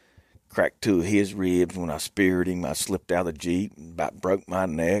cracked 2 of his ribs when I speared him. I slipped out of the Jeep and about broke my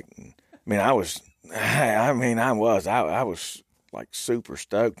neck. And, I mean, I was like super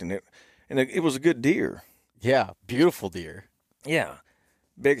stoked, and it was a good deer. Yeah, beautiful deer. Yeah,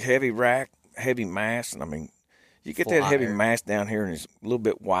 big heavy rack, heavy mass, and I mean, you get that heavy mass down here, and it's a little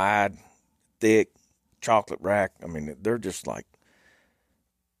bit wide, thick, chocolate rack. I mean, they're just like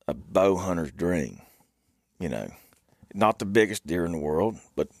a bow hunter's dream, you know. Not the biggest deer in the world,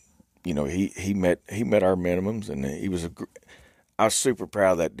 but you know, he met our minimums, and I was super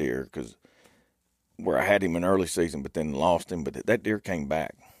proud of that deer, because where I had him in early season, but then lost him, but that deer came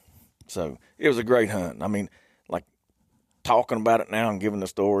back. So it was a great hunt. I mean, like, talking about it now and giving the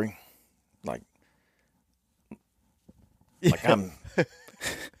story, like I'm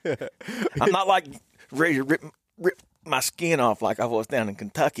not like ready to rip my skin off like I was down in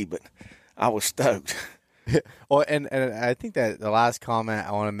Kentucky, but I was stoked. Well, and I think that the last comment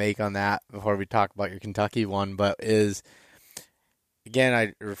I want to make on that before we talk about your Kentucky one, but is, again,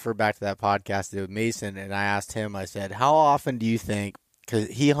 I refer back to that podcast I did with Mason, and I asked him, I said, how often do you think, because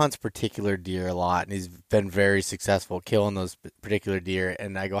he hunts particular deer a lot, and he's been very successful killing those particular deer,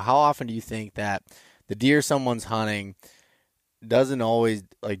 and I go, how often do you think that the deer someone's hunting doesn't always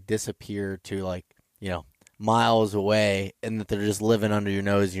like disappear to like, miles away, and that they're just living under your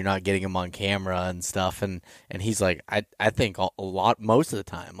nose. You're not getting them on camera and stuff. And he's like, I think a lot, most of the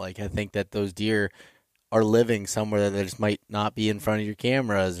time, like, I think that those deer are living somewhere that they just might not be in front of your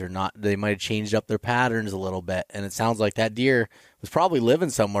cameras, or not. They might have changed up their patterns a little bit. And it sounds like that deer was probably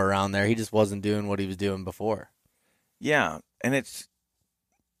living somewhere around there. He just wasn't doing what he was doing before. Yeah. And it's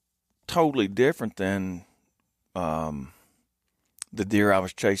totally different than the deer I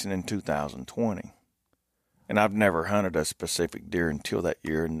was chasing in 2020. And I've never hunted a specific deer until that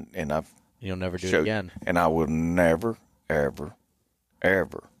year. And you'll never do it again. And I will never, ever,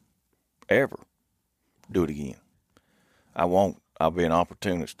 ever, ever do it again. I won't. I'll be an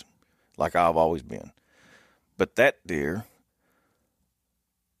opportunist like I've always been. But that deer,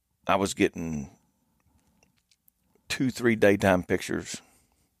 I was getting 2-3 daytime pictures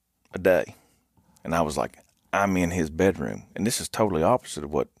a day. And I was like, I'm in his bedroom. And this is totally opposite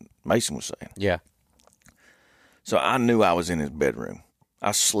of what Mason was saying. Yeah. So I knew I was in his bedroom. I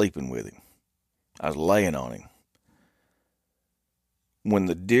was sleeping with him. I was laying on him. When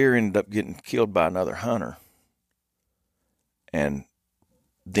the deer ended up getting killed by another hunter, and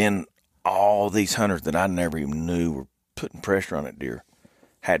then all these hunters that I never even knew were putting pressure on that deer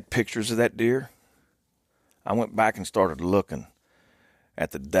had pictures of that deer, I went back and started looking at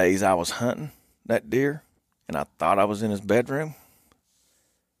the days I was hunting that deer, and I thought I was in his bedroom.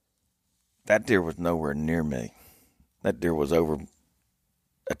 That deer was nowhere near me. That deer was over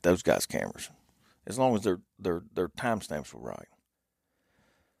at those guys' cameras, as long as their timestamps were right.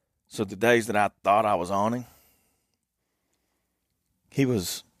 So the days that I thought I was on him, he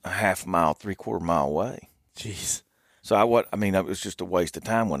was a half mile, 3/4 mile away. Jeez. So it was just a waste of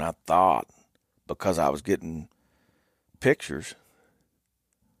time when I thought, because I was getting pictures,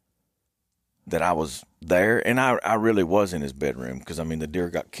 that I was there. And I really was in his bedroom, because, the deer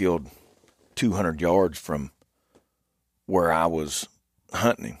got killed 200 yards from where I was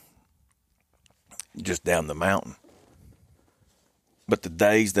hunting him, just down the mountain. But the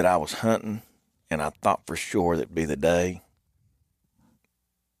days that I was hunting, and I thought for sure that'd be the day,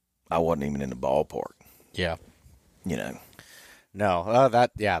 I wasn't even in the ballpark. Yeah. No.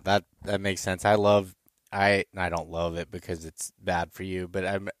 That makes sense. I don't love it because it's bad for you, but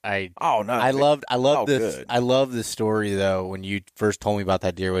I love this. Good. I love the story though, when you first told me about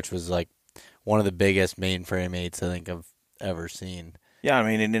that deer, which was like one of the biggest mainframe 8s I think I've ever seen. Yeah,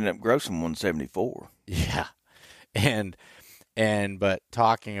 it ended up grossing 174. Yeah. But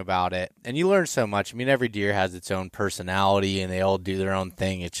talking about it, and you learn so much. Every deer has its own personality, and they all do their own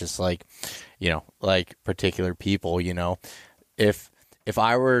thing. It's just like, like particular people, If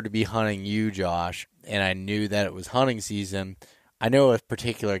I were to be hunting you, Josh, and I knew that it was hunting season, I know a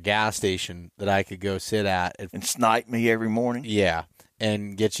particular gas station that I could go sit at and snipe me every morning. Yeah.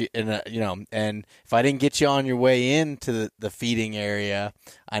 And get you in and if I didn't get you on your way into the feeding area,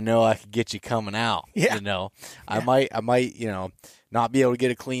 I know I could get you coming out. Yeah. I might, not be able to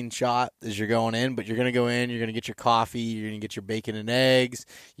get a clean shot as you're going in, but you're going to go in, you're going to get your coffee, you're going to get your bacon and eggs.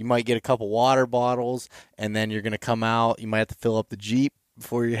 You might get a couple water bottles, and then you're going to come out. You might have to fill up the Jeep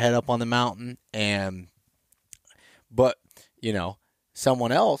before you head up on the mountain. But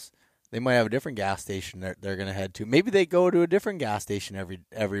someone else, they might have a different gas station they're going to head to. Maybe they go to a different gas station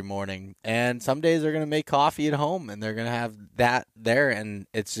every morning. And some days they're going to make coffee at home, and they're going to have that there, and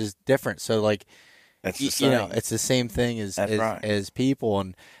it's just different. So like, that's the same. It's the same thing as right. as people,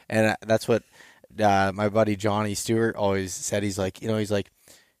 and that's what my buddy Johnny Stewart always said. He's like,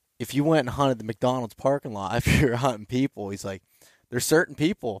 if you went and hunted the McDonald's parking lot after you're hunting people, he's like, there's certain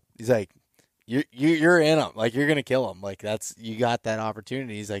people. He's like, you're in them, like you're gonna kill them, like you got that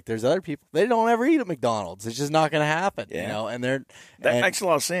opportunity. He's like, there's other people, they don't ever eat at McDonald's. It's just not gonna happen, And that makes a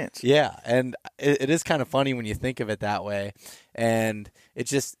lot of sense. Yeah, and it is kind of funny when you think of it that way, and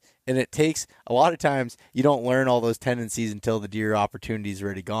it takes a lot of times. You don't learn all those tendencies until the deer opportunity is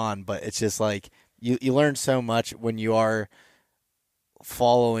already gone. But it's just like you learn so much when you are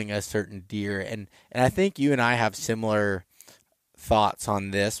following a certain deer, and I think you and I have similar thoughts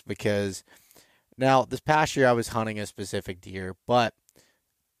on this, because now this past year I was hunting a specific deer, but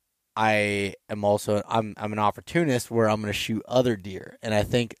I am also I'm an opportunist where I'm going to shoot other deer, and I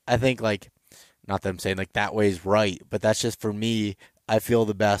think like, not that I'm saying like that way's right, but that's just for me. I feel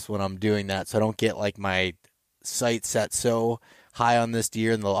the best when I'm doing that, so I don't get like my sight set so high on this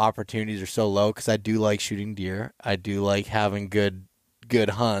deer and the opportunities are so low, because I do like shooting deer. I do like having good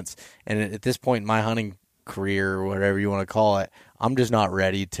hunts, and at this point in my hunting career, or whatever you want to call it, I'm just not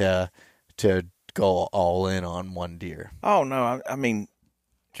ready to go all in on one deer. Oh no,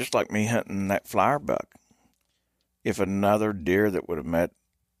 just like me hunting that flyer buck. If another deer that would have met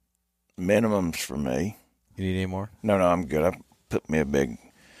minimums for me. You need any more? No, I'm good. I put me a big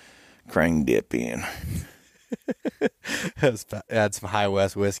crane dip in. Add some High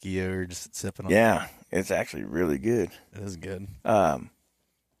West whiskey you were just sipping on. Yeah, it's actually really good. It is good.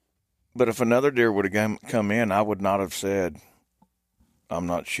 But if another deer would have come in, I would not have said, I'm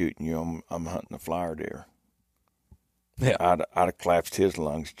not shooting you. I'm hunting a flyer deer. Yeah. I'd have collapsed his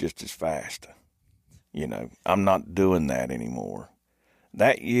lungs just as fast. I'm not doing that anymore.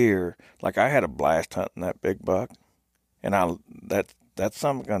 That year, like I had a blast hunting that big buck, and that's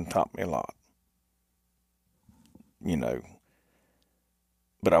something going to taught me a lot.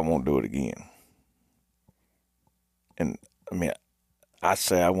 But I won't do it again. And I mean, I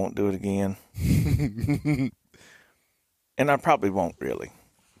say I won't do it again. And I probably won't really.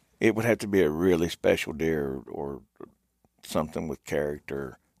 It would have to be a really special deer or something with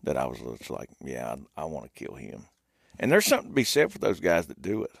character that I was just like, yeah, I want to kill him. And there's something to be said for those guys that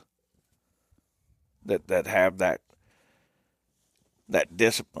do it. That have that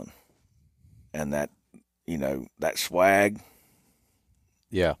discipline and that swag.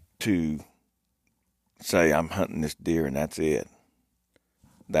 Yeah. To say I'm hunting this deer and that's it.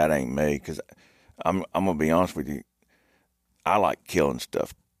 That ain't me, because I'm gonna be honest with you. I like killing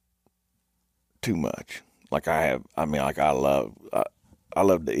stuff too much. I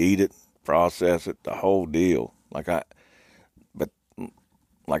love to eat it, process it, the whole deal. I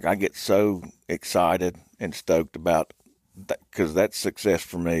get so excited and stoked about that, because that success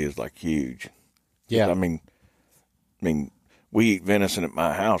for me is huge. Yeah. I mean, we eat venison at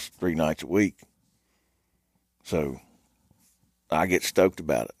my house 3 nights a week. So I get stoked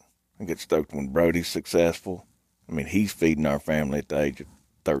about it. I get stoked when Brody's successful. I mean, he's feeding our family at the age of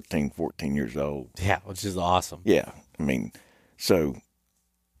 13, 14 years old. Yeah, which is awesome. Yeah. I mean, so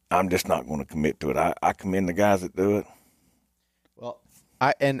I'm just not going to commit to it. I commend the guys that do it. Well,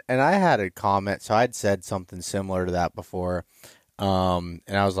 I had a comment, so I'd said something similar to that before. And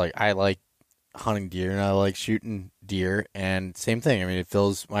I was like, I like hunting deer and I like shooting deer, and same thing. I mean, it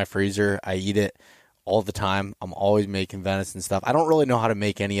fills my freezer. I eat it all the time. I'm always making venison stuff. I don't really know how to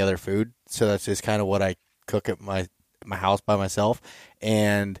make any other food, so that's just kind of what I cook at my house by myself.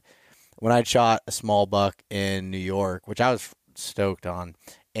 And when I shot a small buck in New York, which I was stoked on,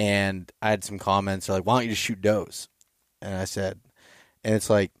 and I had some comments like, why don't you just shoot does? And I said, and it's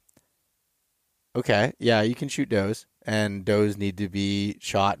like, okay, yeah, you can shoot does, and does need to be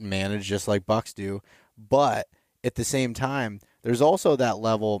shot and managed just like bucks do. But at the same time, there's also that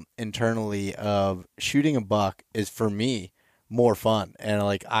level internally of shooting a buck is, for me, more fun. And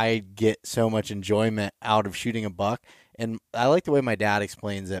I get so much enjoyment out of shooting a buck. And I like the way my dad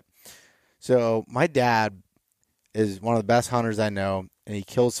explains it. So my dad is one of the best hunters I know, and he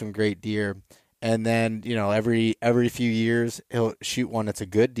kills some great deer. And then, every few years, he'll shoot one that's a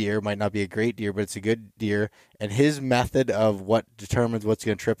good deer. Might not be a great deer, but it's a good deer. And his method of what determines what's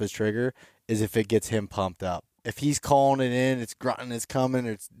going to trip his trigger is if it gets him pumped up. If he's calling it in, it's grunting, it's coming,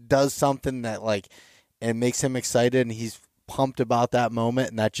 it does something that it makes him excited, and he's pumped about that moment,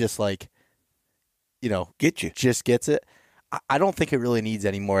 and that just get you, just gets it. I don't think it really needs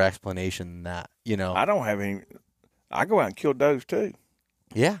any more explanation than that. I don't have any. I go out and kill does too.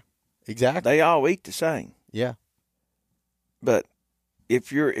 Yeah, exactly. They all eat the same. Yeah, but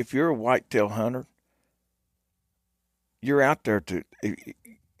if you're a whitetail hunter, you're out there to,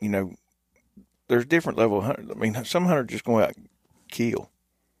 there's different level of hunters. I mean, some hunters just go out and kill,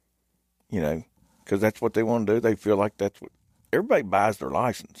 because that's what they want to do. They feel like that's what everybody buys their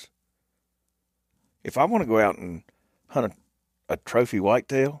license. If I want to go out and hunt a trophy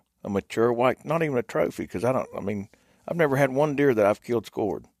whitetail, a mature white, not even a trophy, because I've never had one deer that I've killed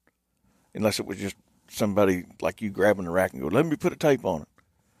scored, unless it was just somebody like you grabbing the rack and go, let me put a tape on it.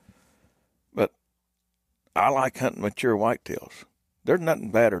 But I like hunting mature whitetails. There's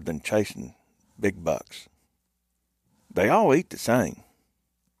nothing better than chasing big bucks. They all eat the same.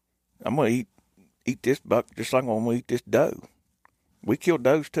 I'm going to eat this buck just like I'm going to eat this doe. We kill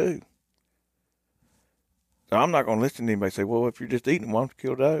does too. So I'm not going to listen to anybody say, well, if you're just eating, why don't you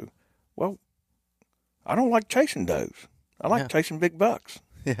kill doe? Well, I don't like chasing does. I like chasing big bucks.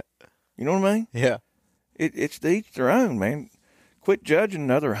 Yeah. You know what I mean? Yeah. It's to each their own, man. Quit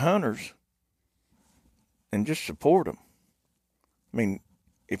judging other hunters and just support them. I mean,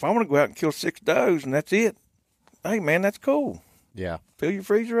 if I want to go out and kill 6 does and that's it, hey, man, that's cool. Yeah. Fill your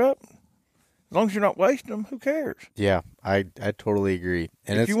freezer up. As long as you're not wasting them, who cares? Yeah, I totally agree.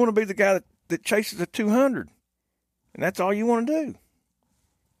 And if you want to be the guy that chases a 200 and that's all you want to do,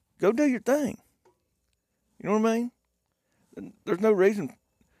 go do your thing. You know what I mean? There's no reason.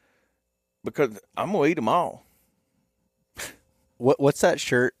 because I'm going to eat them all. What's that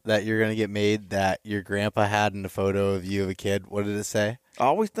shirt that you're going to get made that your grandpa had in the photo of you of a kid? What did it say?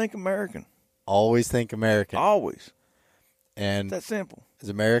 Always think American. Always think American. Always. And that's simple. As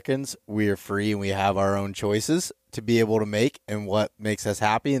Americans, we are free and we have our own choices to be able to make and what makes us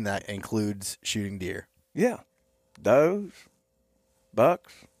happy, and that includes shooting deer. Yeah. Does,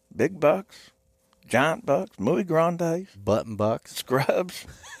 bucks, big bucks, giant bucks, muy grandes, button bucks, scrubs.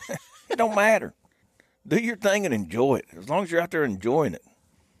 It don't matter. Do your thing and enjoy it. As long as you're out there enjoying it.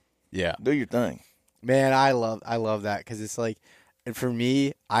 Yeah. Do your thing. Man, I love that because it's like, and for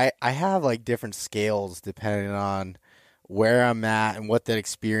me, I have like different scales depending on where I'm at and what that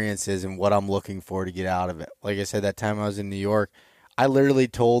experience is and what I'm looking for to get out of it. Like I said, that time I was in New York, I literally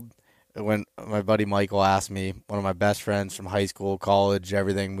told, when my buddy Michael asked me, one of my best friends from high school, college,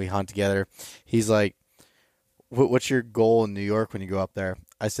 everything, we hunt together. He's like, what's your goal in New York when you go up there?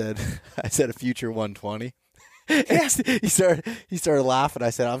 I said a future 120. he started laughing. I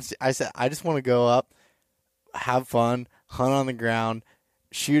said, I just want to go up, have fun, hunt on the ground,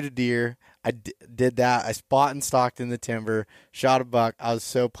 shoot a deer. I did that. I spot and stalked in the timber, shot a buck. I was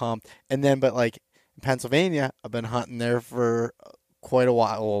so pumped. And then, but like in Pennsylvania, I've been hunting there for quite a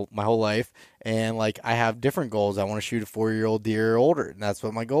while, my whole life. And like, I have different goals. I want to shoot a 4-year-old deer or older. And that's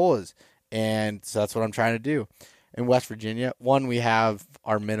what my goal is. And so that's what I'm trying to do. In West Virginia, one, we have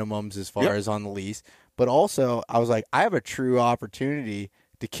our minimums as far as on the lease. But also, I was like, I have a true opportunity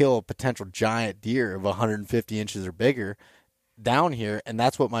to kill a potential giant deer of 150 inches or bigger down here, and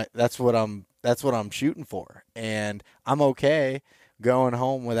that's what I'm shooting for. And I'm okay going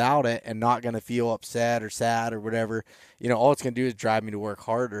home without it and not going to feel upset or sad or whatever. You know, all it's going to do is drive me to work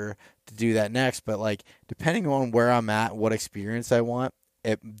harder to do that next. But like, depending on where I'm at, what experience I want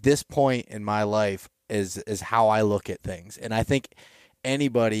at this point in my life is how I look at things. And I think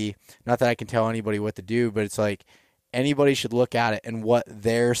anybody, not that I can tell anybody what to do, but it's like anybody should look at it and what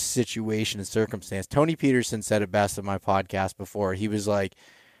their situation and circumstance. Tony Peterson said it best in my podcast before. He was like,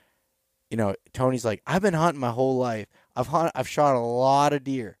 you know, Tony's like, I've been hunting my whole life. I've shot a lot of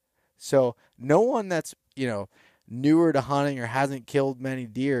deer. So no one that's, you know, newer to hunting or hasn't killed many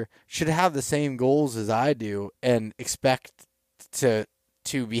deer should have the same goals as I do and expect to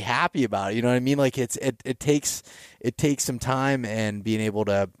be happy about it. You know what I mean? Like it takes some time and being able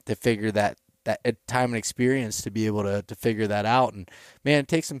to figure that time and experience to be able to figure that out. And man, it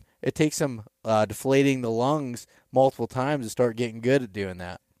takes some deflating the lungs multiple times to start getting good at doing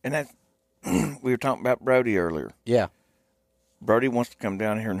that. And that's, we were talking about Brody earlier. Yeah. Brody wants to come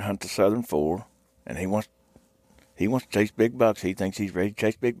down here and hunt the Southern Four, and he wants to chase big bucks. He thinks he's ready to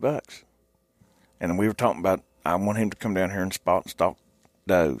chase big bucks. And we were talking about, I want him to come down here and spot and stalk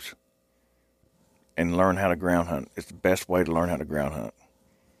does and learn how to ground hunt. It's the best way to learn how to ground hunt.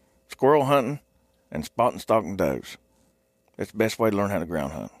 Squirrel hunting and spot and stalking does. It's the best way to learn how to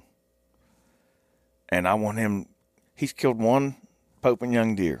ground hunt. And I want him, he's killed one Pope and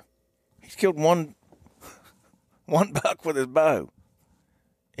young deer. He's killed one buck with his bow.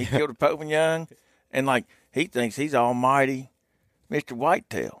 He killed a Pope and young, and like, he thinks he's almighty Mr.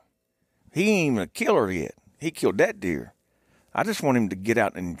 Whitetail. He ain't even a killer yet. He killed that deer. I just want him to get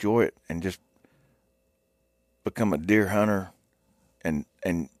out and enjoy it and just become a deer hunter. And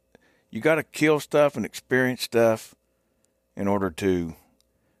you got to kill stuff and experience stuff in order to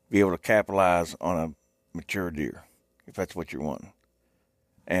be able to capitalize on a mature deer, if that's what you're wanting.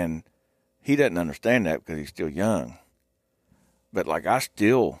 And he doesn't understand that because he's still young. But like, I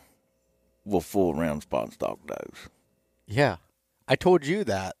still will fool around spot and stalk does. Yeah. I told you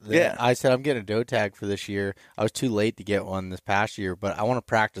that. Yeah. I said I'm getting a doe tag for this year. I was too late to get one this past year, but I want to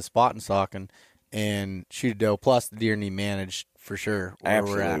practice spot and stalking and shoot a doe. Plus, the deer need managed for sure where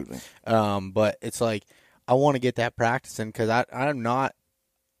Absolutely. we're at. But it's like, I want to get that practicing because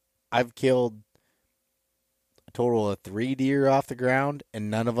I've killed a total of 3 deer off the ground and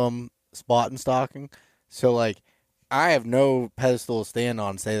none of them spot and stalking. So like, I have no pedestal to stand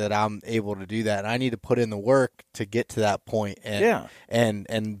on and say that I'm able to do that. And I need to put in the work to get to that point and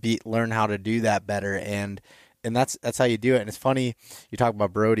learn how to do that better. And that's how you do it. And it's funny you talk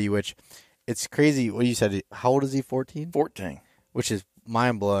about Brody, which it's crazy. What you said, how old is he? 14? 14. Which is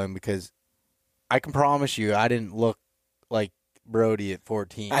mind blowing because I can promise you I didn't look like Brody at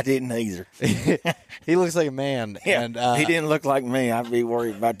 14. I didn't either. He looks like a man. Yeah, and he didn't look like me. I'd be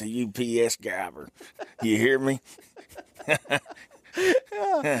worried about the UPS driver. You hear me? Yeah.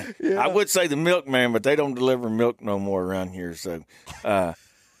 I would say the milkman, but they don't deliver milk no more around here. So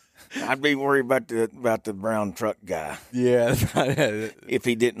I'd be worried about the brown truck guy. Yeah. If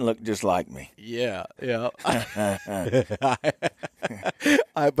he didn't look just like me. Yeah.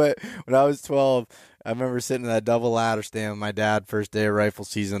 But when I was 12, I remember sitting in that double ladder stand with my dad first day of rifle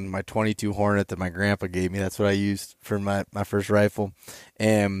season, my 22 Hornet that my grandpa gave me. That's what I used for my first rifle.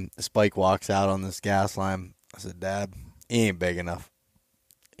 And Spike walks out on this gas line. I said, Dad, he ain't big enough.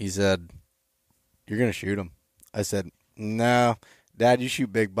 He said, you're going to shoot him. I said, no, Dad, you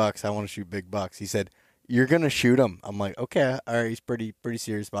shoot big bucks. I want to shoot big bucks. He said, you're going to shoot him. I'm like, okay, all right, he's pretty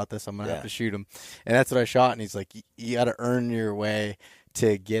serious about this. I'm going to have to shoot him. And that's what I shot. And he's like, you got to earn your way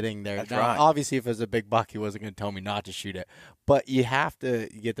to getting there. That's now, right. Obviously, if it was a big buck, he wasn't going to tell me not to shoot it. But you have to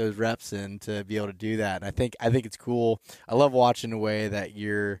get those reps in to be able to do that. And I think it's cool. I love watching the way that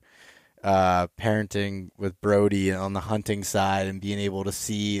you're parenting with Brody on the hunting side and being able to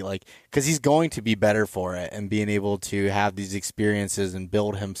see, like, because he's going to be better for it, and being able to have these experiences and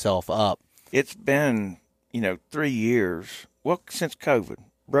build himself up. It's been, 3 years, well, since COVID.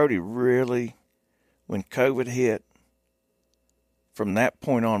 Brody really, when COVID hit, from that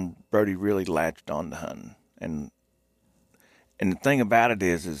point on, Brody really latched on to hunting. And the thing about it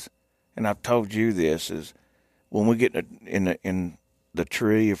is, and I've told you this, is when we get in the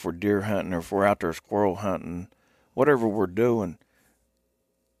tree, if we're deer hunting or if we're out there squirrel hunting, whatever we're doing,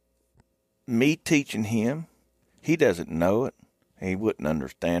 me teaching him, he doesn't know it. He wouldn't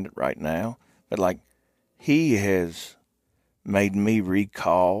understand it right now. But, like, he has made me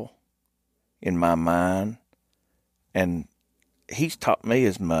recall in my mind, and he's taught me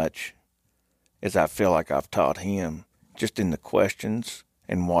as much as I feel like I've taught him, just in the questions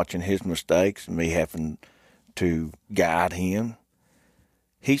and watching his mistakes and me having to guide him.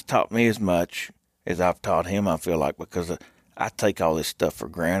 He's taught me as much as I've taught him, I feel like, because I take all this stuff for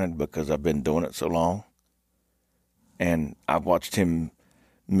granted because I've been doing it so long. And I've watched him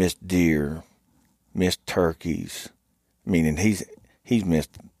miss deer, miss turkeys, meaning he's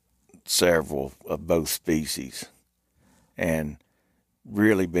missed several of both species and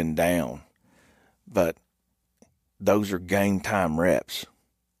really been down. But those are game time reps.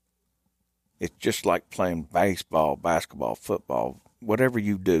 It's just like playing baseball, basketball, football, whatever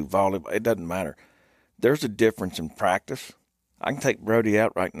you do, volleyball, it doesn't matter. There's a difference in practice. I can take Brody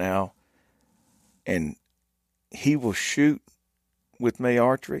out right now, and he will shoot with me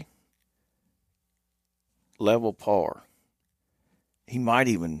archery level par. He might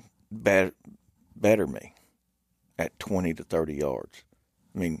even better me at 20 to 30 yards.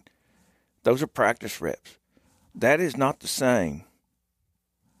 I mean, those are practice reps. That is not the same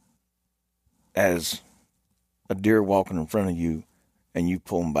as a deer walking in front of you and you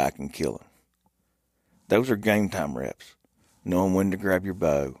pull him back and kill him. Those are game time reps. Knowing when to grab your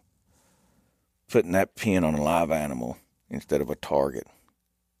bow, putting that pin on a live animal instead of a target.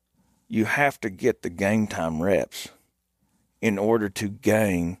 You have to get the game time reps in order to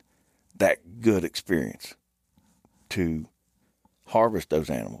gain that good experience to harvest those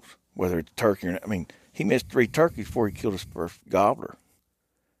animals, whether it's turkey or not. I mean, he missed 3 turkeys before he killed his first gobbler.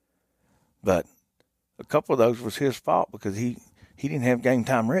 But a couple of those was his fault because he didn't have game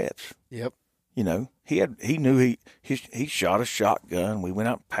time reps. Yep. He knew he shot a shotgun. We went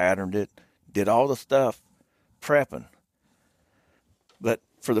out and patterned it, did all the stuff, prepping. But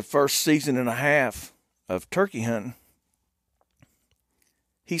for the first season and a half of turkey hunting,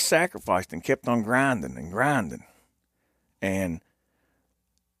 he sacrificed and kept on grinding and grinding. And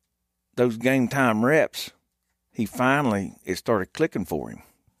those game time reps, it started clicking for him.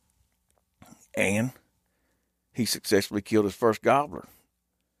 And he successfully killed his first gobbler.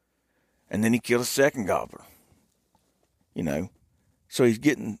 And then he killed a second gobbler. So he's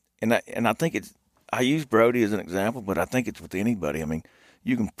getting, and I think I use Brody as an example, but I think it's with anybody. I mean,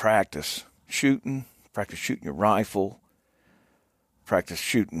 you can practice shooting your rifle, practice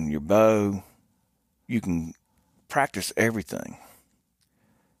shooting your bow. You can practice everything.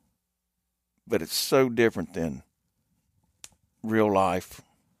 But it's so different than real life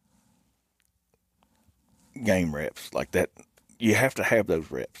game reps like that. You have to have those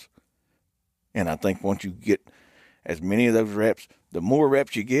reps. And I think once you get as many of those reps, the more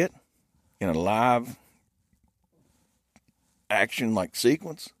reps you get in a live action like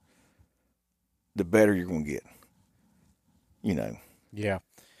sequence, the better you're going to get. Yeah.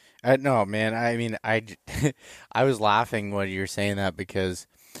 No, man. I mean, I was laughing when you were saying that because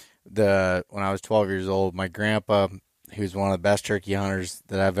when I was 12 years old, my grandpa, who's one of the best turkey hunters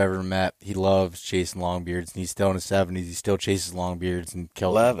that I've ever met, he loves chasing longbeards, and he's still in his 70s. He still chases longbeards and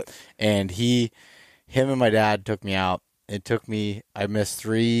kills them. Love it. And him and my dad took me out. I missed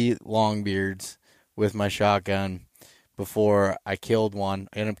 3 longbeards with my shotgun before I killed one.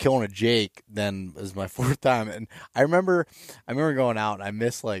 I ended up killing a Jake. Then it was my 4th time, and I remember going out and I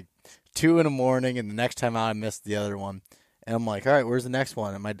missed like 2 in the morning, and the next time out I missed the other one. And I'm like, all right, where's the next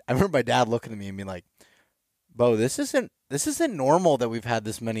one? And I remember my dad looking at me and being like, Bo, this isn't normal that we've had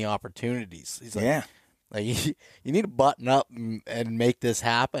this many opportunities. He's like, yeah. Like you need to button up and make this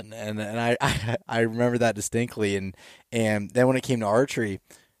happen, and I remember that distinctly. And then when it came to archery,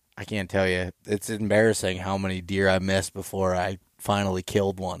 I can't tell you, it's embarrassing how many deer I missed before I finally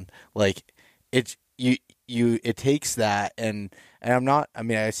killed one. Like it takes that, and I'm not. I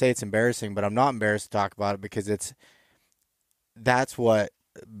mean, I say it's embarrassing, but I'm not embarrassed to talk about it because that's what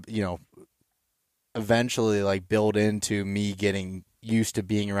eventually like build into me getting used to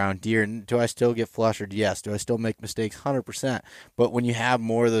being around deer. And do I still get flustered? Yes. Do I still make mistakes? 100%. But when you have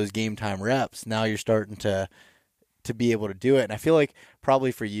more of those game time reps, now you're starting to be able to do it. And I feel like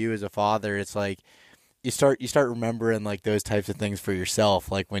probably for you as a father, it's like you start remembering like those types of things for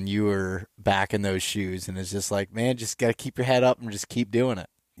yourself, like when you were back in those shoes, and it's just like, man, just got to keep your head up and just keep doing it.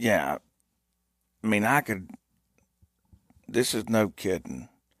 Yeah. I mean, this is no kidding.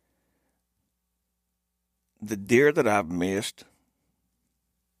 The deer that I've missed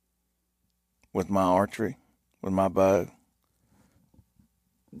with my archery, with my bow,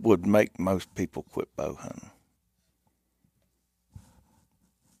 would make most people quit bow hunting.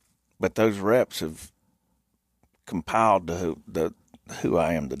 But those reps have compiled to who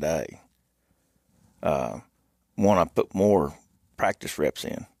I am today. One, I put more practice reps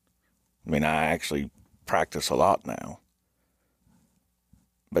in. I mean, I actually practice a lot now.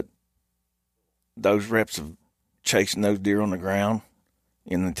 But those reps of chasing those deer on the ground,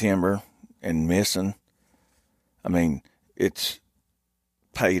 in the timber, and missing, I mean, it's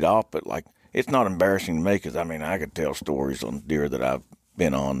paid off, but like, it's not embarrassing to me because, I mean, I could tell stories on deer that I've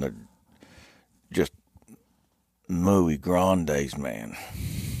been on that just muy grandes, man.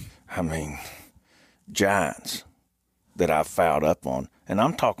 I mean, giants that I've fouled up on, and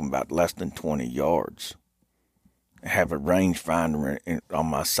I'm talking about less than 20 yards. Have a rangefinder on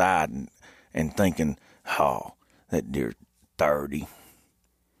my side and thinking, oh, that deer's 30.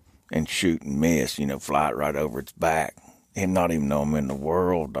 And shoot and miss, fly it right over its back. And not even know I'm in the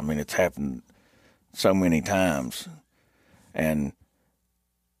world. I mean, it's happened so many times. And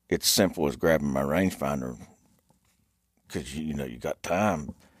it's simple as grabbing my rangefinder because, you got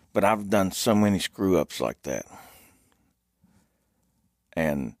time. But I've done so many screw-ups like that.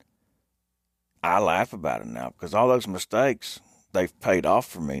 And I laugh about it now because all those mistakes, they've paid off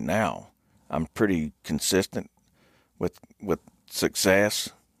for me now. I'm pretty consistent with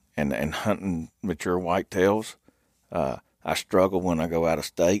success. And hunting mature whitetails. I struggle when I go out of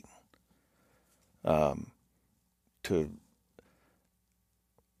state. There's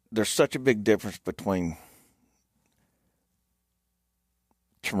such a big difference between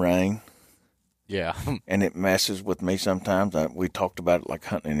terrain. Yeah. And it messes with me sometimes. We talked about it like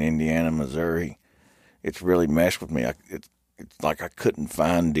hunting in Indiana, Missouri. It's really messed with me. It's like I couldn't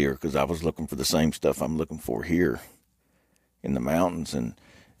find deer because I was looking for the same stuff I'm looking for here in the mountains, and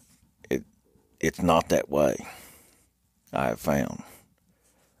it's not that way, I have found.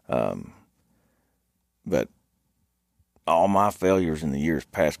 But all my failures in the years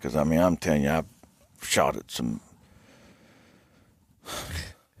past, because, I mean, I'm telling you, I've shot at some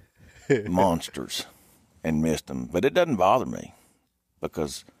monsters and missed them. But it doesn't bother me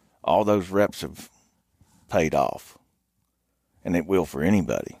because all those reps have paid off, and it will for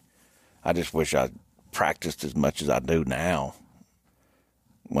anybody. I just wish I practiced as much as I do now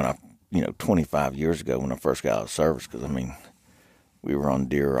when 25 years ago when I first got out of service, because, I mean, we were on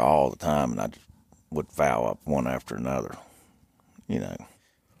deer all the time, and I just would foul up one after another,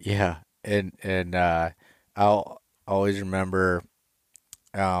 Yeah, and I'll always remember,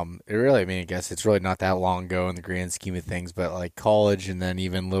 I guess it's really not that long ago in the grand scheme of things, but like college and then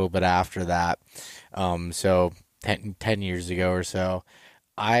even a little bit after that, so 10 years ago or so,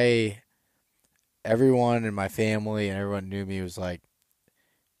 everyone in my family and everyone knew me was like,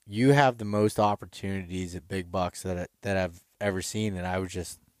 you have the most opportunities at big bucks that I've ever seen, and I was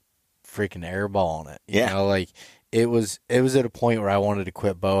just freaking airballing it. You know, like it was at a point where I wanted to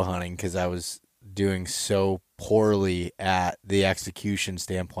quit bow hunting because I was doing so poorly at the execution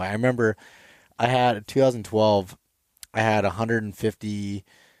standpoint. I remember I had 2012, I had 150.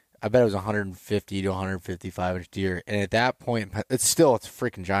 I bet it was 150 to 155 inch deer, and at that point, it's a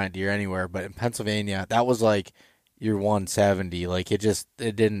freaking giant deer anywhere. But in Pennsylvania, that was like your 170. Like it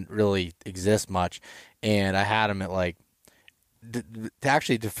didn't really exist much, and I had him at like. To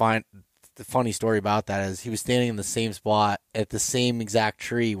actually define the funny story about that is he was standing in the same spot at the same exact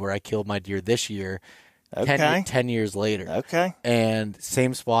tree where I killed my deer this year Okay. 10 years later. Okay. And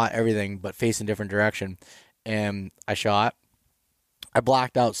same spot, everything, but facing different direction. And I shot. I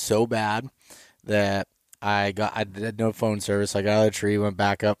blacked out so bad that I had no phone service. I got out of the tree, went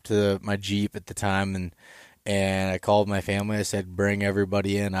back up to my Jeep at the time, and I called my family. I said, "Bring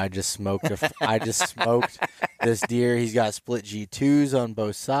everybody in. I just smoked this deer. He's got split G2s on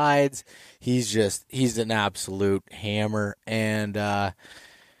both sides. He's an absolute hammer." And that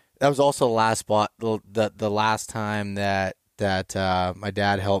was also the last spot, the last time that my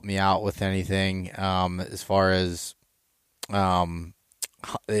dad helped me out with anything, as far as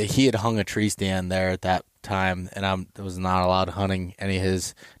he had hung a tree stand there at that time, and I was not allowed hunting any of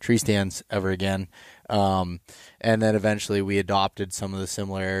his tree stands ever again. And then eventually we adopted some of the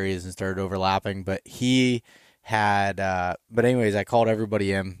similar areas and started overlapping. But he had, but anyways, I called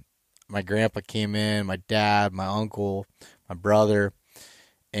everybody in. My grandpa came in, my dad, my uncle, my brother,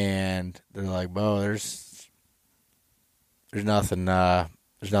 and they're like, "Bo, there's nothing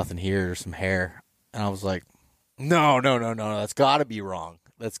here. There's some hair." And I was like, No. That's got to be wrong.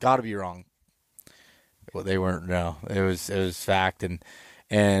 Well, they weren't. No, it was fact.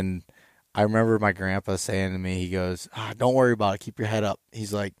 And I remember my grandpa saying to me, he goes, "Don't worry about it. Keep your head up."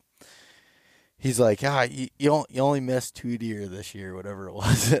 He's like, you only missed 2 deer this year, whatever it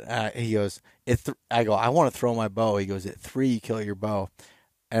was. He goes, I go, "I want to throw my bow." He goes, "At 3, you kill your bow."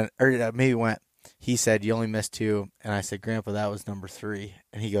 He said, "You only missed 2." And I said, "Grandpa, that was number 3.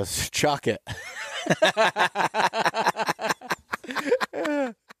 And he goes, "Chuck it."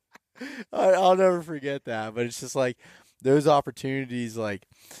 I'll never forget that. But it's just like those opportunities, like,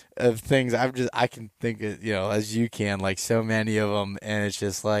 of things I can think of, as you can, like, so many of them. And it's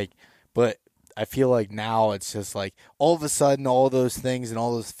just like, but I feel like now it's just like all of a sudden all those things and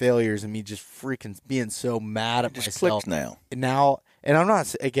all those failures and me just freaking being so mad at myself now. And I'm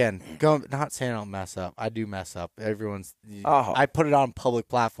not, again, not saying I don't mess up. I do mess up. I put it on public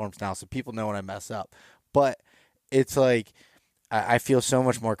platforms now so people know when I mess up. But it's like I feel so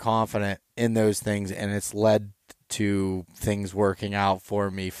much more confident in those things, and it's led to things working out for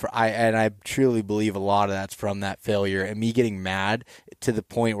me. And I truly believe a lot of that's from that failure and me getting mad to the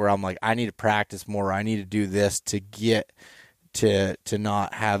point where I'm like, I need to practice more. I need to do this to get to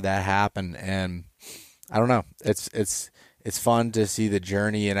not have that happen. And I don't know. It's fun to see the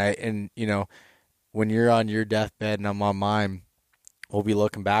journey, and when you're on your deathbed and I'm on mine, we'll be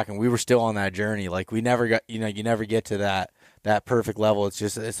looking back and we were still on that journey. Like, we never got, you never get to that perfect level.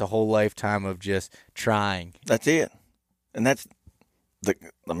 It's a whole lifetime of just trying. That's it. And that's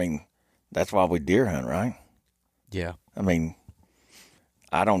why we deer hunt, right? Yeah. I mean,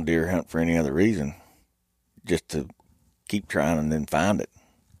 I don't deer hunt for any other reason, just to keep trying and then find it.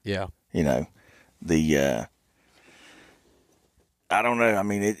 Yeah. I don't know. I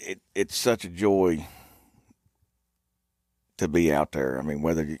mean, it's such a joy to be out there. I mean,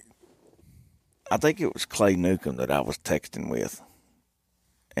 I think it was Clay Newcomb that I was texting with,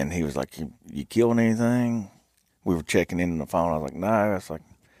 and he was like, "You killing anything?" We were checking in on the phone. I was like, "No." I was like,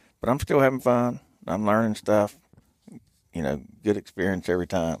 "But I'm still having fun. I'm learning stuff. Good experience every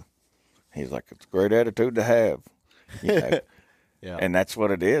time." He's like, "It's a great attitude to have." Yeah. And that's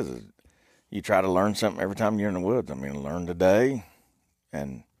what it is. You try to learn something every time you're in the woods. I mean, learn today,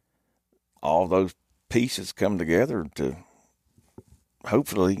 and all those pieces come together to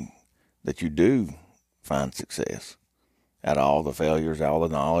hopefully that you do find success out of all the failures, all the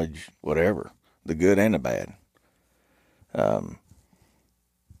knowledge, whatever, the good and the bad.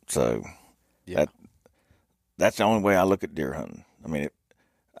 So that's the only way I look at deer hunting. I mean,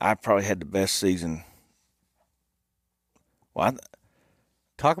 I probably had the best season. Well,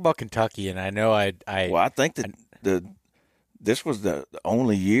 talk about Kentucky, and I know I think that this was the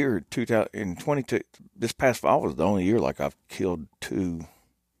only year, 2022. This past fall was the only year like I've killed 2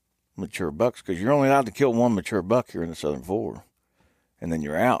 mature bucks, because you're only allowed to kill 1 mature buck here in the Southern Four, and then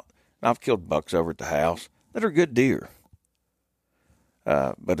you're out. And I've killed bucks over at the house that are good deer,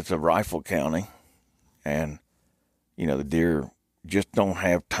 but it's a rifle county, and the deer just don't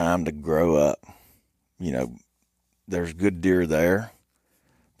have time to grow up. There's good deer there,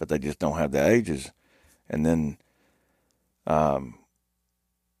 but they just don't have the ages. And then the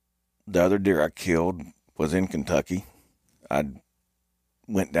other deer I killed was in Kentucky. I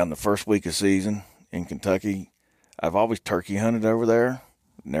went down the first week of season in Kentucky. I've always turkey hunted over there,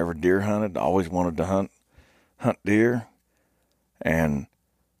 never deer hunted. Always wanted to hunt deer, and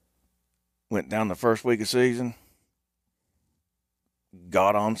went down the first week of season.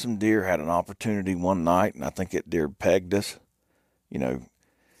 Got on some deer, had an opportunity one night, and I think that deer pegged us. He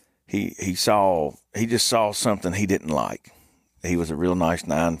just saw something he didn't like. He was a real nice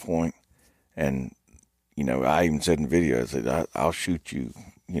 9-point, and I even said in the video, I said, I'll shoot you,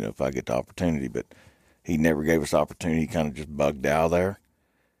 if I get the opportunity. But he never gave us the opportunity. He kind of just bugged out there.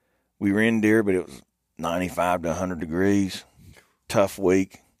 We were in deer, but it was 95 to 100 degrees. Tough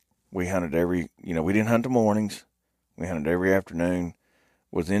week. We hunted we didn't hunt the mornings. We hunted every afternoon.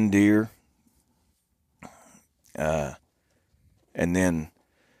 Was in deer. And then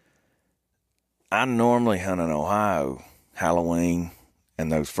I normally hunt in Ohio, Halloween,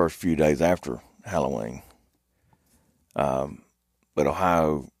 and those first few days after Halloween. But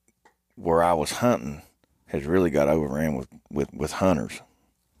Ohio, where I was hunting, has really got overran with hunters.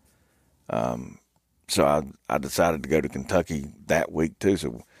 So I decided to go to Kentucky that week too.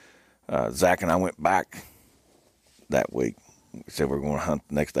 So Zach and I went back that week. We said we were going to hunt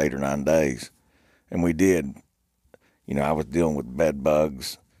the next 8 or 9 days, and we did. I was dealing with bed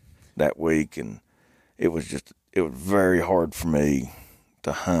bugs that week, and it was very hard for me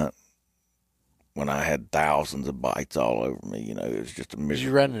to hunt when I had thousands of bites all over me. It was just a miserable. Did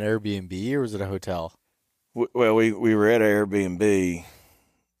you rent an Airbnb or was it a hotel? Well, we were at an Airbnb,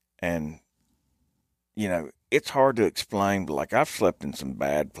 and it's hard to explain, but like I've slept in some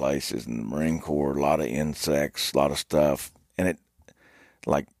bad places in the Marine Corps, a lot of insects, a lot of stuff, and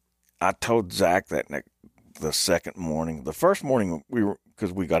I told Zach that the second morning. The first morning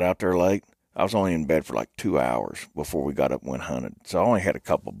because we got out there late, I was only in bed for like 2 hours before we got up and went hunted. So I only had a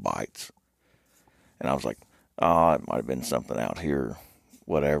couple bites. And I was like, oh, it might have been something out here,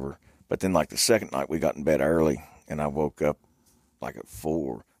 whatever. But then like the second night we got in bed early and I woke up like at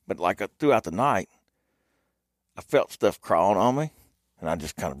 4. But throughout the night, I felt stuff crawling on me and I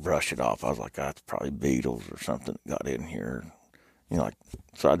just kind of brushed it off. I was like, it's probably beetles or something that got in here.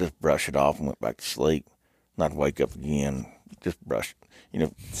 So I just brushed it off and went back to sleep. And I'd wake up again, just brush,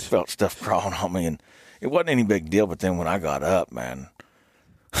 felt stuff crawling on me. And it wasn't any big deal. But then when I got up, man,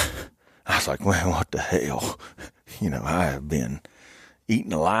 I was like, man, what the hell? I have been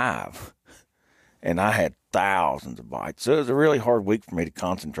eaten alive. And I had thousands of bites. So it was a really hard week for me to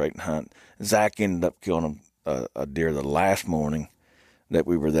concentrate and hunt. Zach ended up killing a deer the last morning that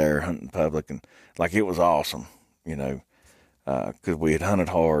we were there hunting public. And it was awesome, because we had hunted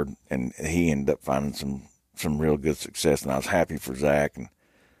hard and he ended up finding some real good success. And I was happy for Zach.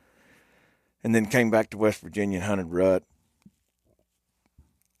 And then came back to West Virginia and hunted rut.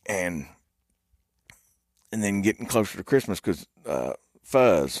 And then getting closer to Christmas because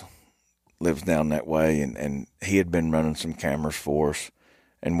Fuzz lives down that way, and he had been running some cameras for us,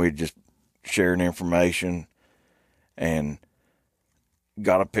 and we just sharing information and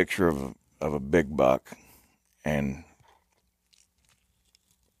got a picture of a big buck. And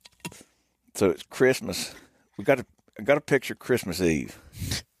so it's Christmas. I got a picture Christmas Eve.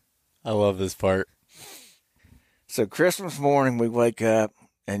 I love this part. So Christmas morning we wake up,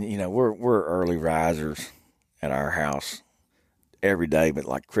 and we're early risers at our house every day, but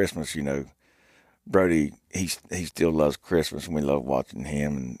like Christmas, Brody, he still loves Christmas, and we love watching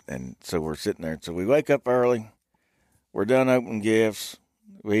him, and so we're sitting there. So we wake up early. We're done opening gifts.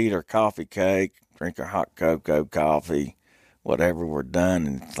 We eat our coffee cake, drink our hot cocoa, coffee, whatever. We're done,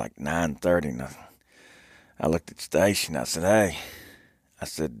 and it's like 9:30. And I looked at the station. I said, "Hey," I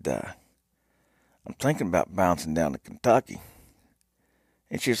said, "I'm thinking about bouncing down to Kentucky."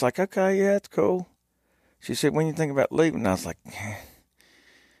 And she was like, "Okay, yeah, it's cool." She said, "When you think about leaving?" And I was like,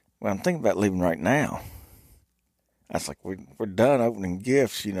 "Well, I'm thinking about leaving right now." I was like, we're done opening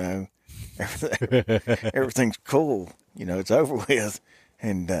gifts, everything's cool, it's over with.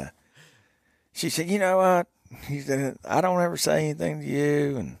 And she said, "You know what?" He said, "I don't ever say anything to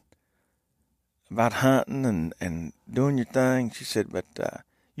you and about hunting and doing your thing." She said, "But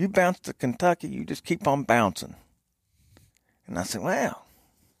you bounce to Kentucky, you just keep on bouncing." And I said, well,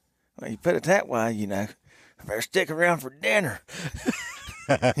 you put it that way, I better stick around for dinner.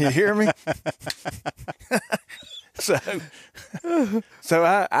 You hear me? So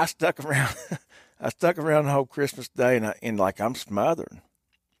I stuck around. I stuck around the whole Christmas day, and I'm smothering.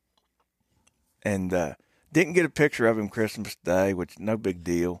 And didn't get a picture of him Christmas Day, which no big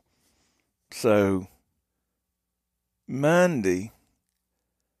deal. So Monday,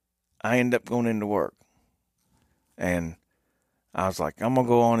 I ended up going into work, and I was like, I'm gonna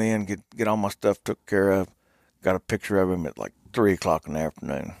go on in, get all my stuff took care of. Got a picture of him at like 3:00 in the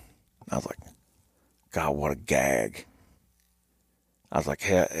afternoon. I was like, God, what a gag. I was like,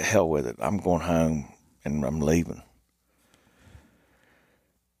 hell with it. I'm going home and I'm leaving.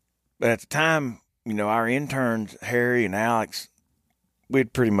 But at the time, our interns, Harry and Alex,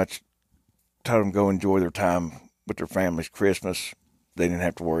 we'd pretty much told them go enjoy their time with their families Christmas. They didn't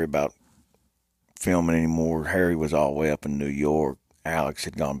have to worry about filming anymore. Harry was all the way up in New York. Alex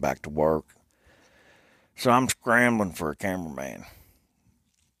had gone back to work. So I'm scrambling for a cameraman.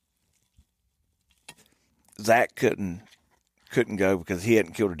 Zach couldn't go because he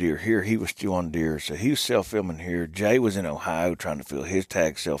hadn't killed a deer here. He was still on deer, so he was self-filming here. Jay was in Ohio trying to fill his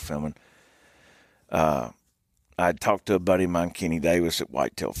tag self-filming. I talked to a buddy of mine, Kenny Davis, at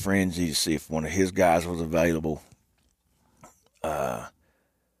Whitetail Frenzy to see if one of his guys was available.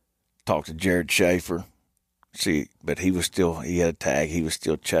 Talked to Jared Schaefer, but he had a tag. He was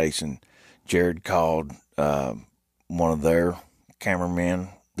still chasing. Jared called one of their cameramen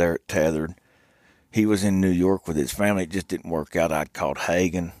there at Tethered. He was in New York with his family. It just didn't work out. I called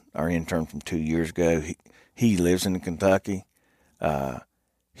Hagan, our intern from 2 years ago. He lives in Kentucky.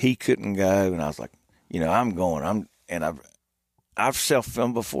 He couldn't go, and I was like, I'm going. I've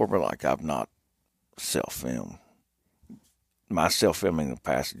self-filmed before, but like I've not self-filmed. My self-filming in the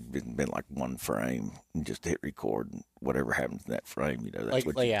past has been like one frame and just hit record, and whatever happens in that frame, that's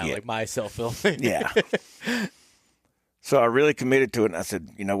what you get. Like my self-filming. Yeah. So I really committed to it, and I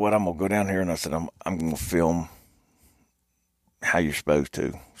said, you know what, I'm going to go down here, and I said, I'm going to film how you're supposed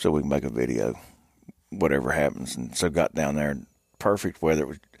to so we can make a video, whatever happens. And so got down there, and perfect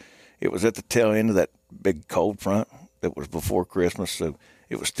weather. It was at the tail end of that big cold front that was before Christmas, so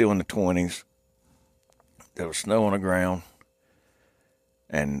it was still in the 20s. There was snow on the ground,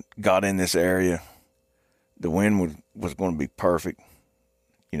 and got in this area. The wind was going to be perfect.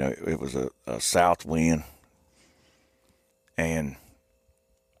 It was a south wind. And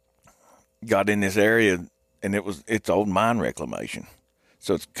got in this area, and it's old mine reclamation.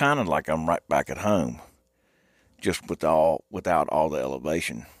 So it's kind of like I'm right back at home, just without all the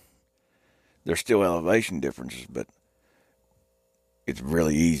elevation. There's still elevation differences, but it's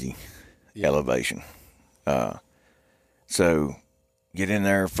really easy elevation. So get in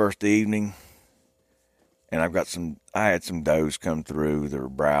there first evening, and I had some does come through. They were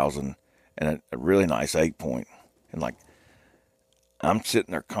browsing, and a really nice 8-point, and like, I'm sitting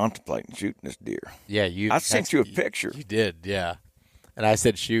there contemplating shooting this deer. Yeah, I sent you a picture. You did, yeah. And I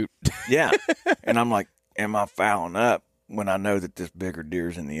said, shoot. Yeah. And I'm like, am I fouling up when I know that this bigger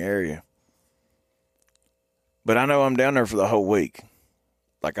deer's in the area? But I know I'm down there for the whole week.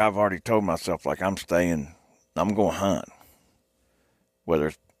 Like, I've already told myself, like, I'm going to hunt.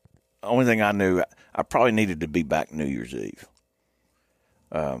 The only thing I knew, I probably needed to be back New Year's Eve.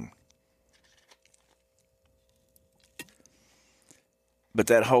 But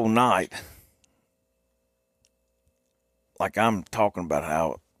that whole night, like, I'm talking about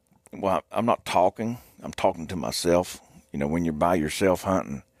how, I'm not talking. I'm talking to myself. When you're by yourself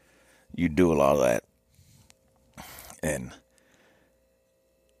hunting, you do a lot of that. And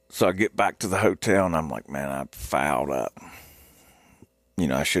so I get back to the hotel, and I'm like, man, I fouled up.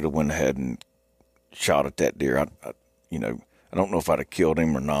 I should have went ahead and shot at that deer. I don't know if I'd have killed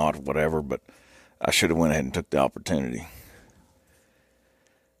him or not, or whatever, but I should have went ahead and took the opportunity.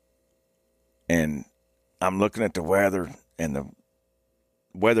 And I'm looking at the weather, and the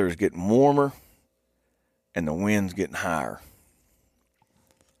weather is getting warmer, and the wind's getting higher.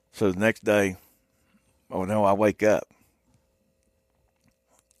 So the next day, I wake up,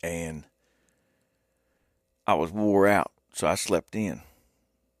 and I was wore out, so I slept in.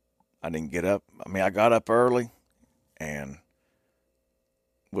 I didn't get up. I got up early and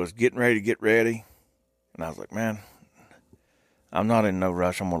was getting ready to get ready, and I was like, man, I'm not in no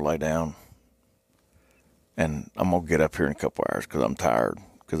rush. I'm going to lay down. And I'm going to get up here in a couple hours because I'm tired.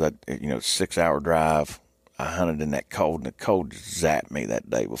 Because 6-hour drive. I hunted in that cold, and the cold just zapped me that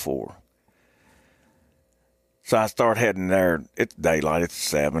day before. So I start heading there. It's daylight.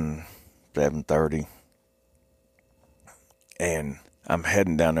 It's 7:30. And I'm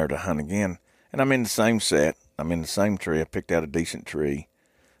heading down there to hunt again. And I'm in the same set. I'm in the same tree. I picked out a decent tree.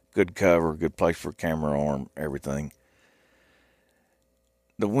 Good cover, good place for a camera arm, everything.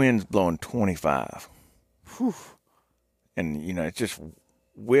 The wind's blowing 25. Whew. And, it's just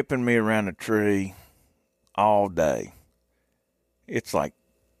whipping me around the tree all day. It's like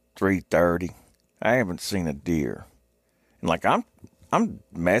 3:30. I haven't seen a deer. And, like, I'm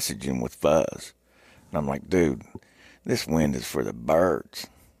messaging with Fuzz. And I'm like, dude, this wind is for the birds.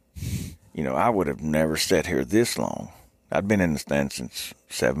 I would have never sat here this long. I'd been in the stand since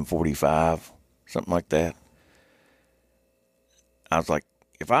 7:45, something like that. I was like,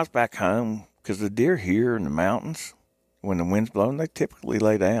 if I was back home, because the deer here in the mountains, when the wind's blowing, they typically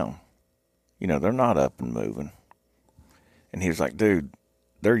lay down. They're not up and moving. And he was like, dude,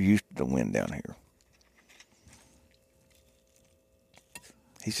 they're used to the wind down here.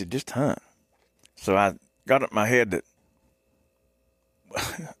 He said, just hunt. So I got it in my head that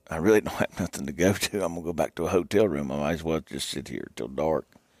I really don't have nothing to go to. I'm going to go back to a hotel room. I might as well just sit here till dark.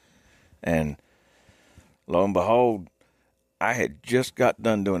 And lo and behold, I had just got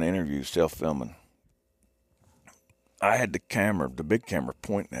done doing an interview, self-filming. I had the big camera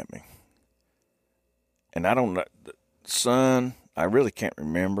pointing at me. And I don't know, the sun, I really can't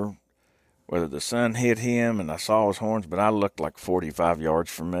remember whether the sun hit him and I saw his horns, but I looked like 45 yards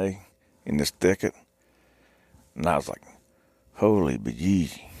from me in this thicket. And I was like, holy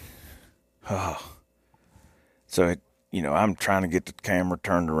bejeezy. Oh. So, I'm trying to get the camera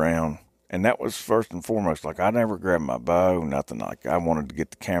turned around. And that was first and foremost. Like, I never grabbed my bow, nothing like that. I wanted to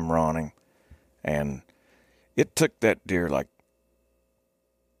get the camera on him. And it took that deer,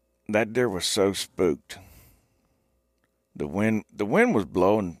 that deer was so spooked. The wind was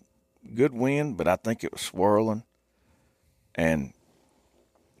blowing, good wind, but I think it was swirling. And,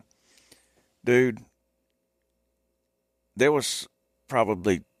 dude, there was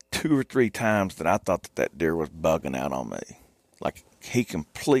probably 2 or 3 times that I thought that deer was bugging out on me. Like, he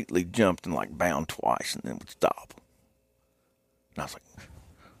completely jumped and, bound twice and then would stop. And I was like,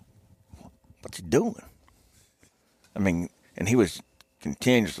 what's he doing? I mean, and he was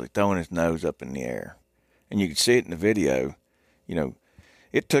continuously throwing his nose up in the air. And you could see it in the video.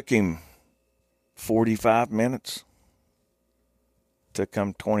 It took him 45 minutes to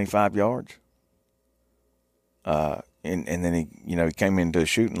come 25 yards. And then he came into a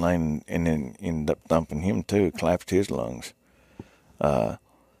shooting lane and then ended up thumping him too, collapsed his lungs.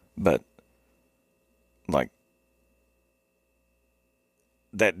 But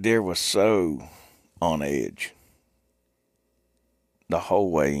that deer was so on edge the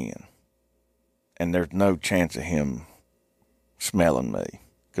whole way in. And there's no chance of him smelling me.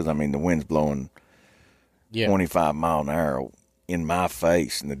 Because, the wind's blowing 25 mile an hour in my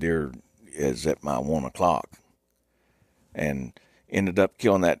face, and the deer is at my 1 o'clock. And ended up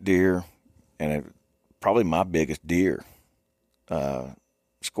killing that deer, and it probably my biggest deer,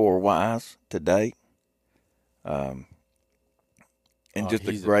 score-wise to date. And just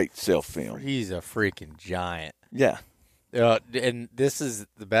a great self-film. He's a freaking giant. Yeah. And this is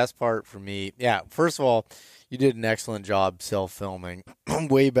the best part for me. Yeah, first of all, you did an excellent job self-filming,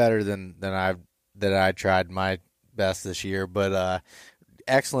 way better than I tried my best this year. But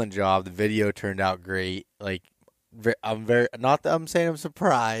excellent job. The video turned out great. I'm very, not that I'm saying I'm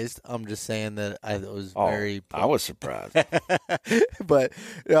surprised. I'm just saying that I was very. I was surprised. but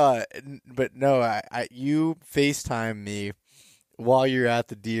no, you FaceTime me while you're at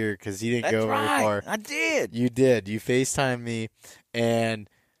the deer because he didn't go very far. I did. You did. You FaceTime me and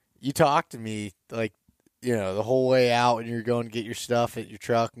you talked to me the whole way out, and you're going to get your stuff at your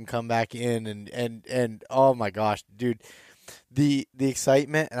truck and come back in, and oh my gosh, dude, the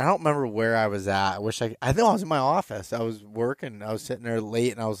excitement. And I don't remember where I was at. I think I was in my office. I was working. I was sitting there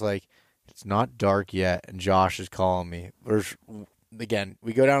late, and I was like, it's not dark yet, and Josh is calling me. Again,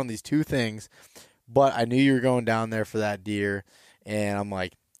 we go down on these 2 things, but I knew you were going down there for that deer, and I'm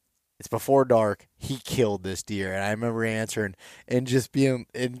like, it's before dark. He killed this deer. And I remember answering and just being,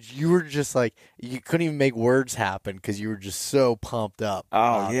 and you were just like, you couldn't even make words happen because you were just so pumped up.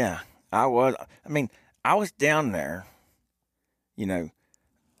 Oh, yeah. I was. I was down there.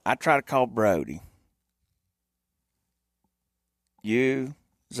 I tried to call Brody. You,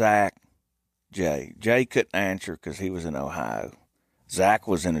 Zach, Jay. Jay couldn't answer because he was in Ohio. Zach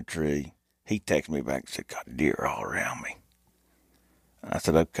was in a tree. He texted me back and said, got deer all around me. I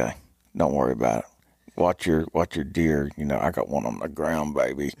said, okay. Don't worry about it. Watch your deer. I got one on the ground,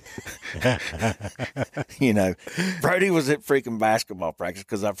 baby. Brody was at freaking basketball practice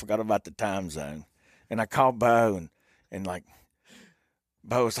because I forgot about the time zone. And I called Beau and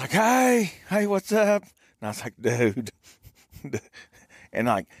Beau was like, hey, what's up? And I was like, dude. And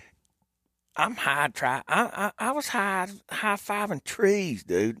I'm I was high-fiving trees,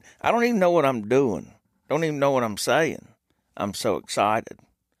 dude. I don't even know what I'm doing. Don't even know what I'm saying. I'm so excited.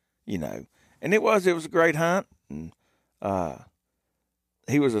 And it was a great hunt. And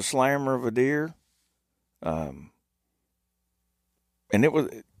he was a slammer of a deer. And it was,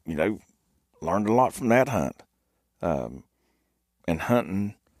 learned a lot from that hunt. And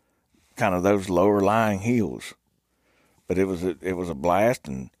hunting kind of those lower lying hills. But it was a blast,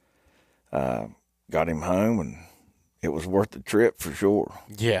 and got him home, and it was worth the trip for sure.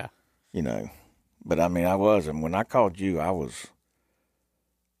 Yeah. But I was, and when I called you, I was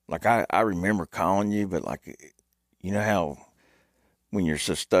I remember calling you, but how when you're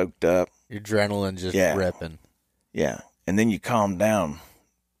so stoked up, your adrenaline just ripping. Yeah. And then you calm down,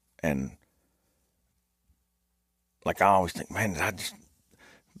 and I always think, man,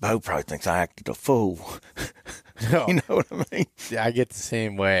 Beau probably thinks I acted a fool. No. You know what I mean? Yeah, I get the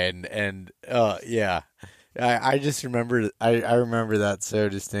same way, and yeah. I just remember I remember that so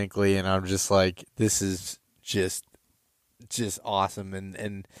distinctly, and I'm just like, this is just awesome.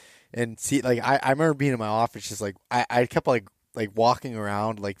 And see, like, I remember being in my office, just like, I kept like walking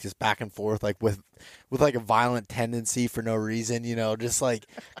around, like, just back and forth, like with like a violent tendency for no reason, you know, just like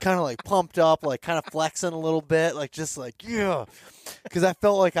kind of like pumped up, like kind of flexing a little bit, like just like, yeah, because I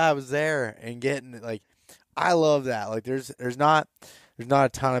felt like I was there and getting, like, I love that. Like, there's not a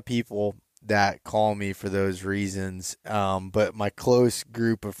ton of people that call me for those reasons, but my close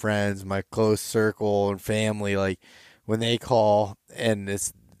group of friends, my close circle and family, like, when they call and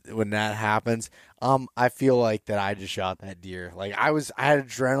when that happens, I feel like that I just shot that deer. Like, I had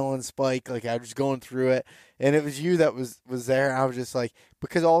adrenaline spike, like I was going through it, and it was you that was there. And I was just like,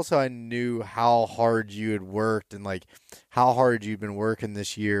 because also I knew how hard you had worked and like how hard you'd been working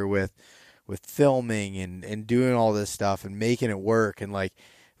this year with filming and doing all this stuff and making it work. And like,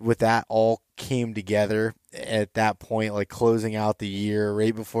 with that all came together at that point, like closing out the year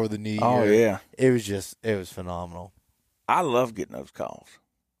right before the new year. Oh yeah. It was phenomenal. I love getting those calls.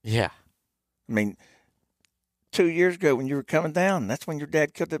 Yeah. I mean, 2 years ago when you were coming down, that's when your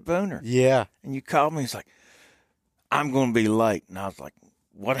dad killed that booner. Yeah. And you called me. He's like, I'm going to be late. And I was like,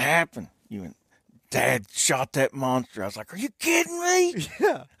 what happened? You went, Dad shot that monster. I was like, are you kidding me?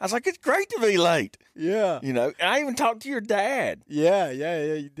 Yeah. I was like, it's great to be late. Yeah. You know, and I even talked to your dad. Yeah,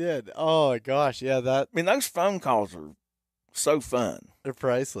 you did. Oh, my gosh. Yeah, I mean, those phone calls are so fun. they're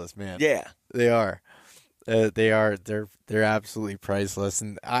priceless, man. Yeah. They are. They're absolutely priceless.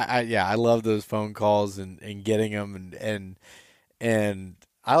 And I love those phone calls and getting them and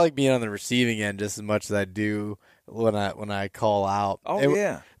I like being on the receiving end just as much as I do when I call out. Oh,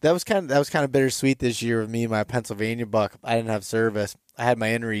 yeah. That was kind of bittersweet this year with me and my Pennsylvania buck. I didn't have service. I had my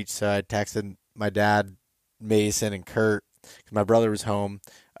inReach, so I texted my dad, Mason, and Kurt, because my brother was home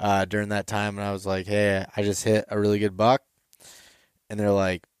during that time, and I was like, hey, I just hit a really good buck. And they're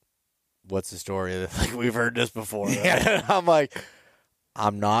like, what's the story? Like, we've heard this before. Yeah. I'm like,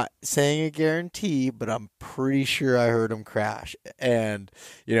 I'm not saying a guarantee, but I'm pretty sure I heard him crash. And,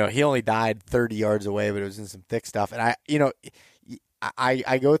 you know, he only died 30 yards away, but it was in some thick stuff. And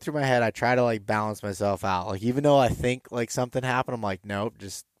I go through my head, I try to like balance myself out. Like, even though I think like something happened, I'm like, nope,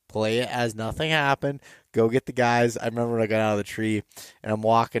 just play it as nothing happened. Go get the guys. I remember when I got out of the tree and I'm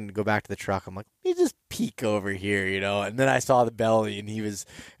walking to go back to the truck. I'm like, let me just peek over here, you know? And then I saw the belly and he was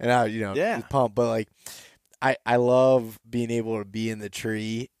pumped. But like, I love being able to be in the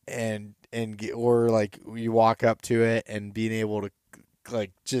tree and or like you walk up to it and being able to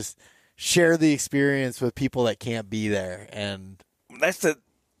like just share the experience with people that can't be there. And that's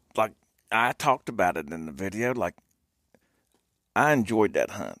like I talked about it in the video. Like, I enjoyed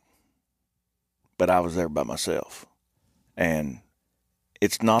that hunt, but I was there by myself, and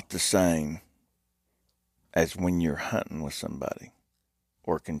it's not the same as when you're hunting with somebody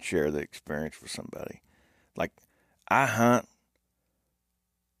or can share the experience with somebody. Like, I hunt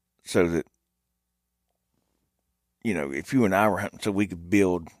so that, you know, if you and I were hunting, so we could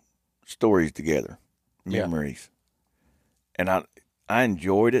build stories together, memories. Yeah. And I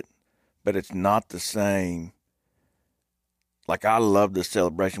enjoyed it, but it's not the same. Like, I love the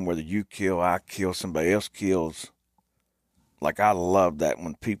celebration, whether you kill, I kill, somebody else kills. Like, I love that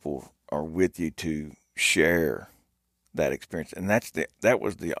when people are with you to share that experience. And that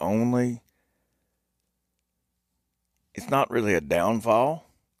was the only, it's not really a downfall,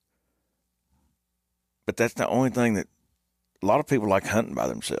 but that's the only thing that a lot of people like hunting by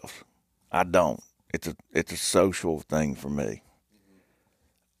themselves. I don't. It's a social thing for me.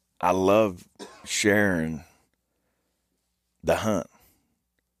 I love sharing the hunt,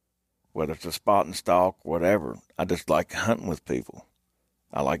 whether it's a spot and stalk, whatever. I just like hunting with people.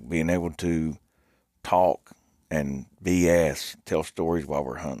 I like being able to talk and BS, tell stories while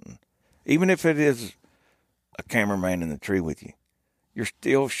we're hunting. Even if it is a cameraman in the tree with you, you're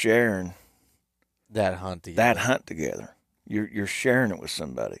still sharing that hunt together. You're sharing it with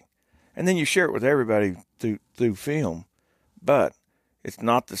somebody. And then you share it with everybody through film. But it's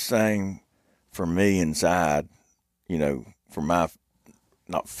not the same for me inside, you know, for my,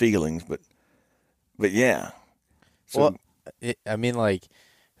 not feelings, but yeah. So, well, I mean, like,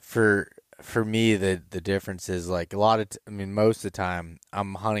 for me, the difference is, like, most of the time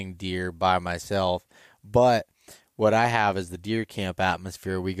I'm hunting deer by myself, but what I have is the deer camp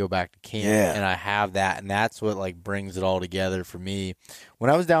atmosphere. We go back to camp, and I have that, and that's what, like, brings it all together for me.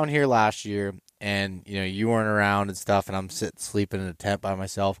 When I was down here last year, and, you know, you weren't around and stuff, and I'm sleeping in a tent by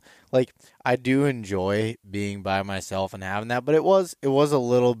myself, like, I do enjoy being by myself and having that, but it was a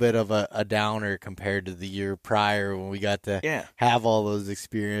little bit of a downer compared to the year prior when we got to have all those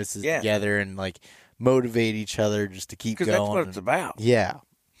experiences together and, like, motivate each other just to keep going. Because that's what it's about. Yeah.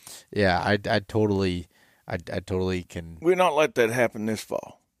 I I totally can. We'll not let that happen this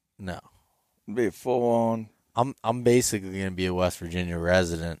fall. No. It'll be a full-on. I'm basically going to be a West Virginia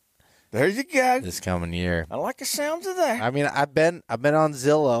resident. There you go. This coming year. I like the sounds of that. I mean, I've been on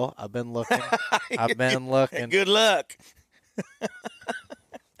Zillow. I've been looking. I've been looking. Good luck.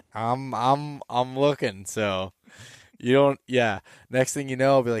 I'm looking. So you don't. Yeah. Next thing you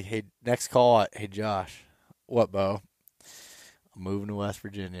know, I'll be like, hey, next call. Hey, Josh. What, Beau? I'm moving to West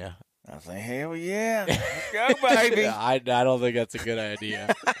Virginia. I say, hell yeah. Let's go, baby. I don't think that's a good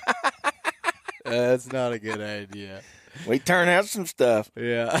idea. That's not a good idea. We turn out some stuff.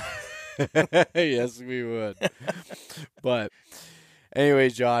 Yeah. Yes, we would. But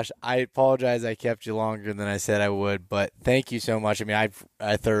anyways, Josh, I apologize I kept you longer than I said I would, but thank you so much. I mean,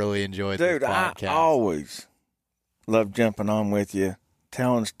 I thoroughly enjoyed this podcast. Dude, I always love jumping on with you,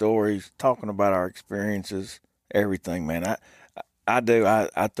 telling stories, talking about our experiences, everything, man. I do.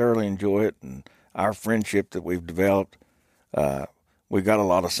 I thoroughly enjoy it, and our friendship that we've developed, we've got a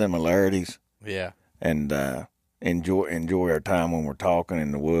lot of similarities. Yeah. And enjoy our time when we're talking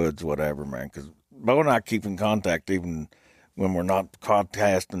in the woods, whatever, man. Because Beau and I keep in contact even when we're not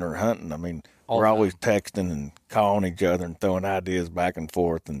podcasting or hunting. I mean, we're always texting and calling each other and throwing ideas back and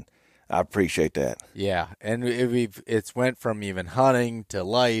forth, and I appreciate that. Yeah, and it's went from even hunting to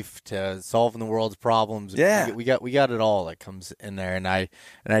life to solving the world's problems. Yeah, we got it all that comes in there, and I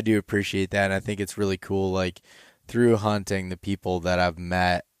do appreciate that. And I think it's really cool. Like through hunting, the people that I've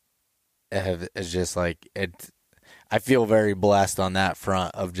met is just like it. I feel very blessed on that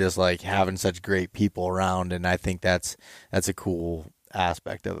front of just like having such great people around, and I think that's a cool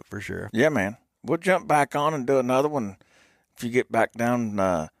aspect of it for sure. Yeah, man. We'll jump back on and do another one if you get back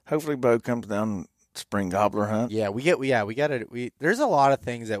down. Hopefully, Beau comes down spring gobbler hunt. Yeah, there's a lot of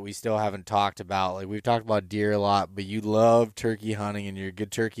things that we still haven't talked about. Like we've talked about deer a lot, but you love turkey hunting and you're a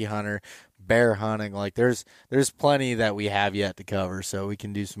good turkey hunter. Bear hunting, like there's plenty that we have yet to cover, so we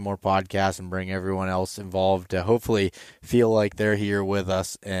can do some more podcasts and bring everyone else involved to hopefully feel like they're here with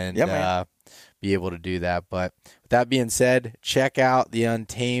us and be able to do that. But with that being said, check out the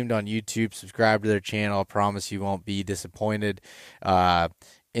Untamed on YouTube, subscribe to their channel. I promise you won't be disappointed.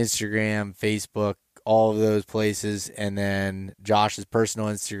 Instagram, Facebook, all of those places, and then Josh's personal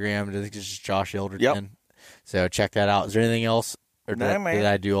Instagram, I think it's just Josh Ilderton. Yep. So check that out. Is there anything else? Or did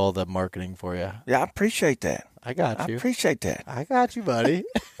I do all the marketing for you? Yeah, I appreciate that. I got you. I appreciate that. I got you, buddy.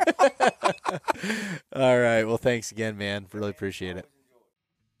 All right. Well, thanks again, man. Really appreciate it.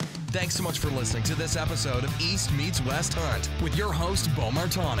 Thanks so much for listening to this episode of East Meets West Hunt with your host, Beau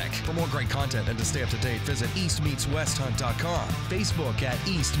Martonik. For more great content and to stay up to date, visit eastmeetswesthunt.com, Facebook at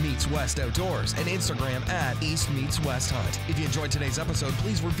East Meets West Outdoors, and Instagram at East Meets West Hunt. If you enjoyed today's episode,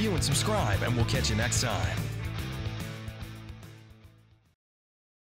 please review and subscribe, and we'll catch you next time.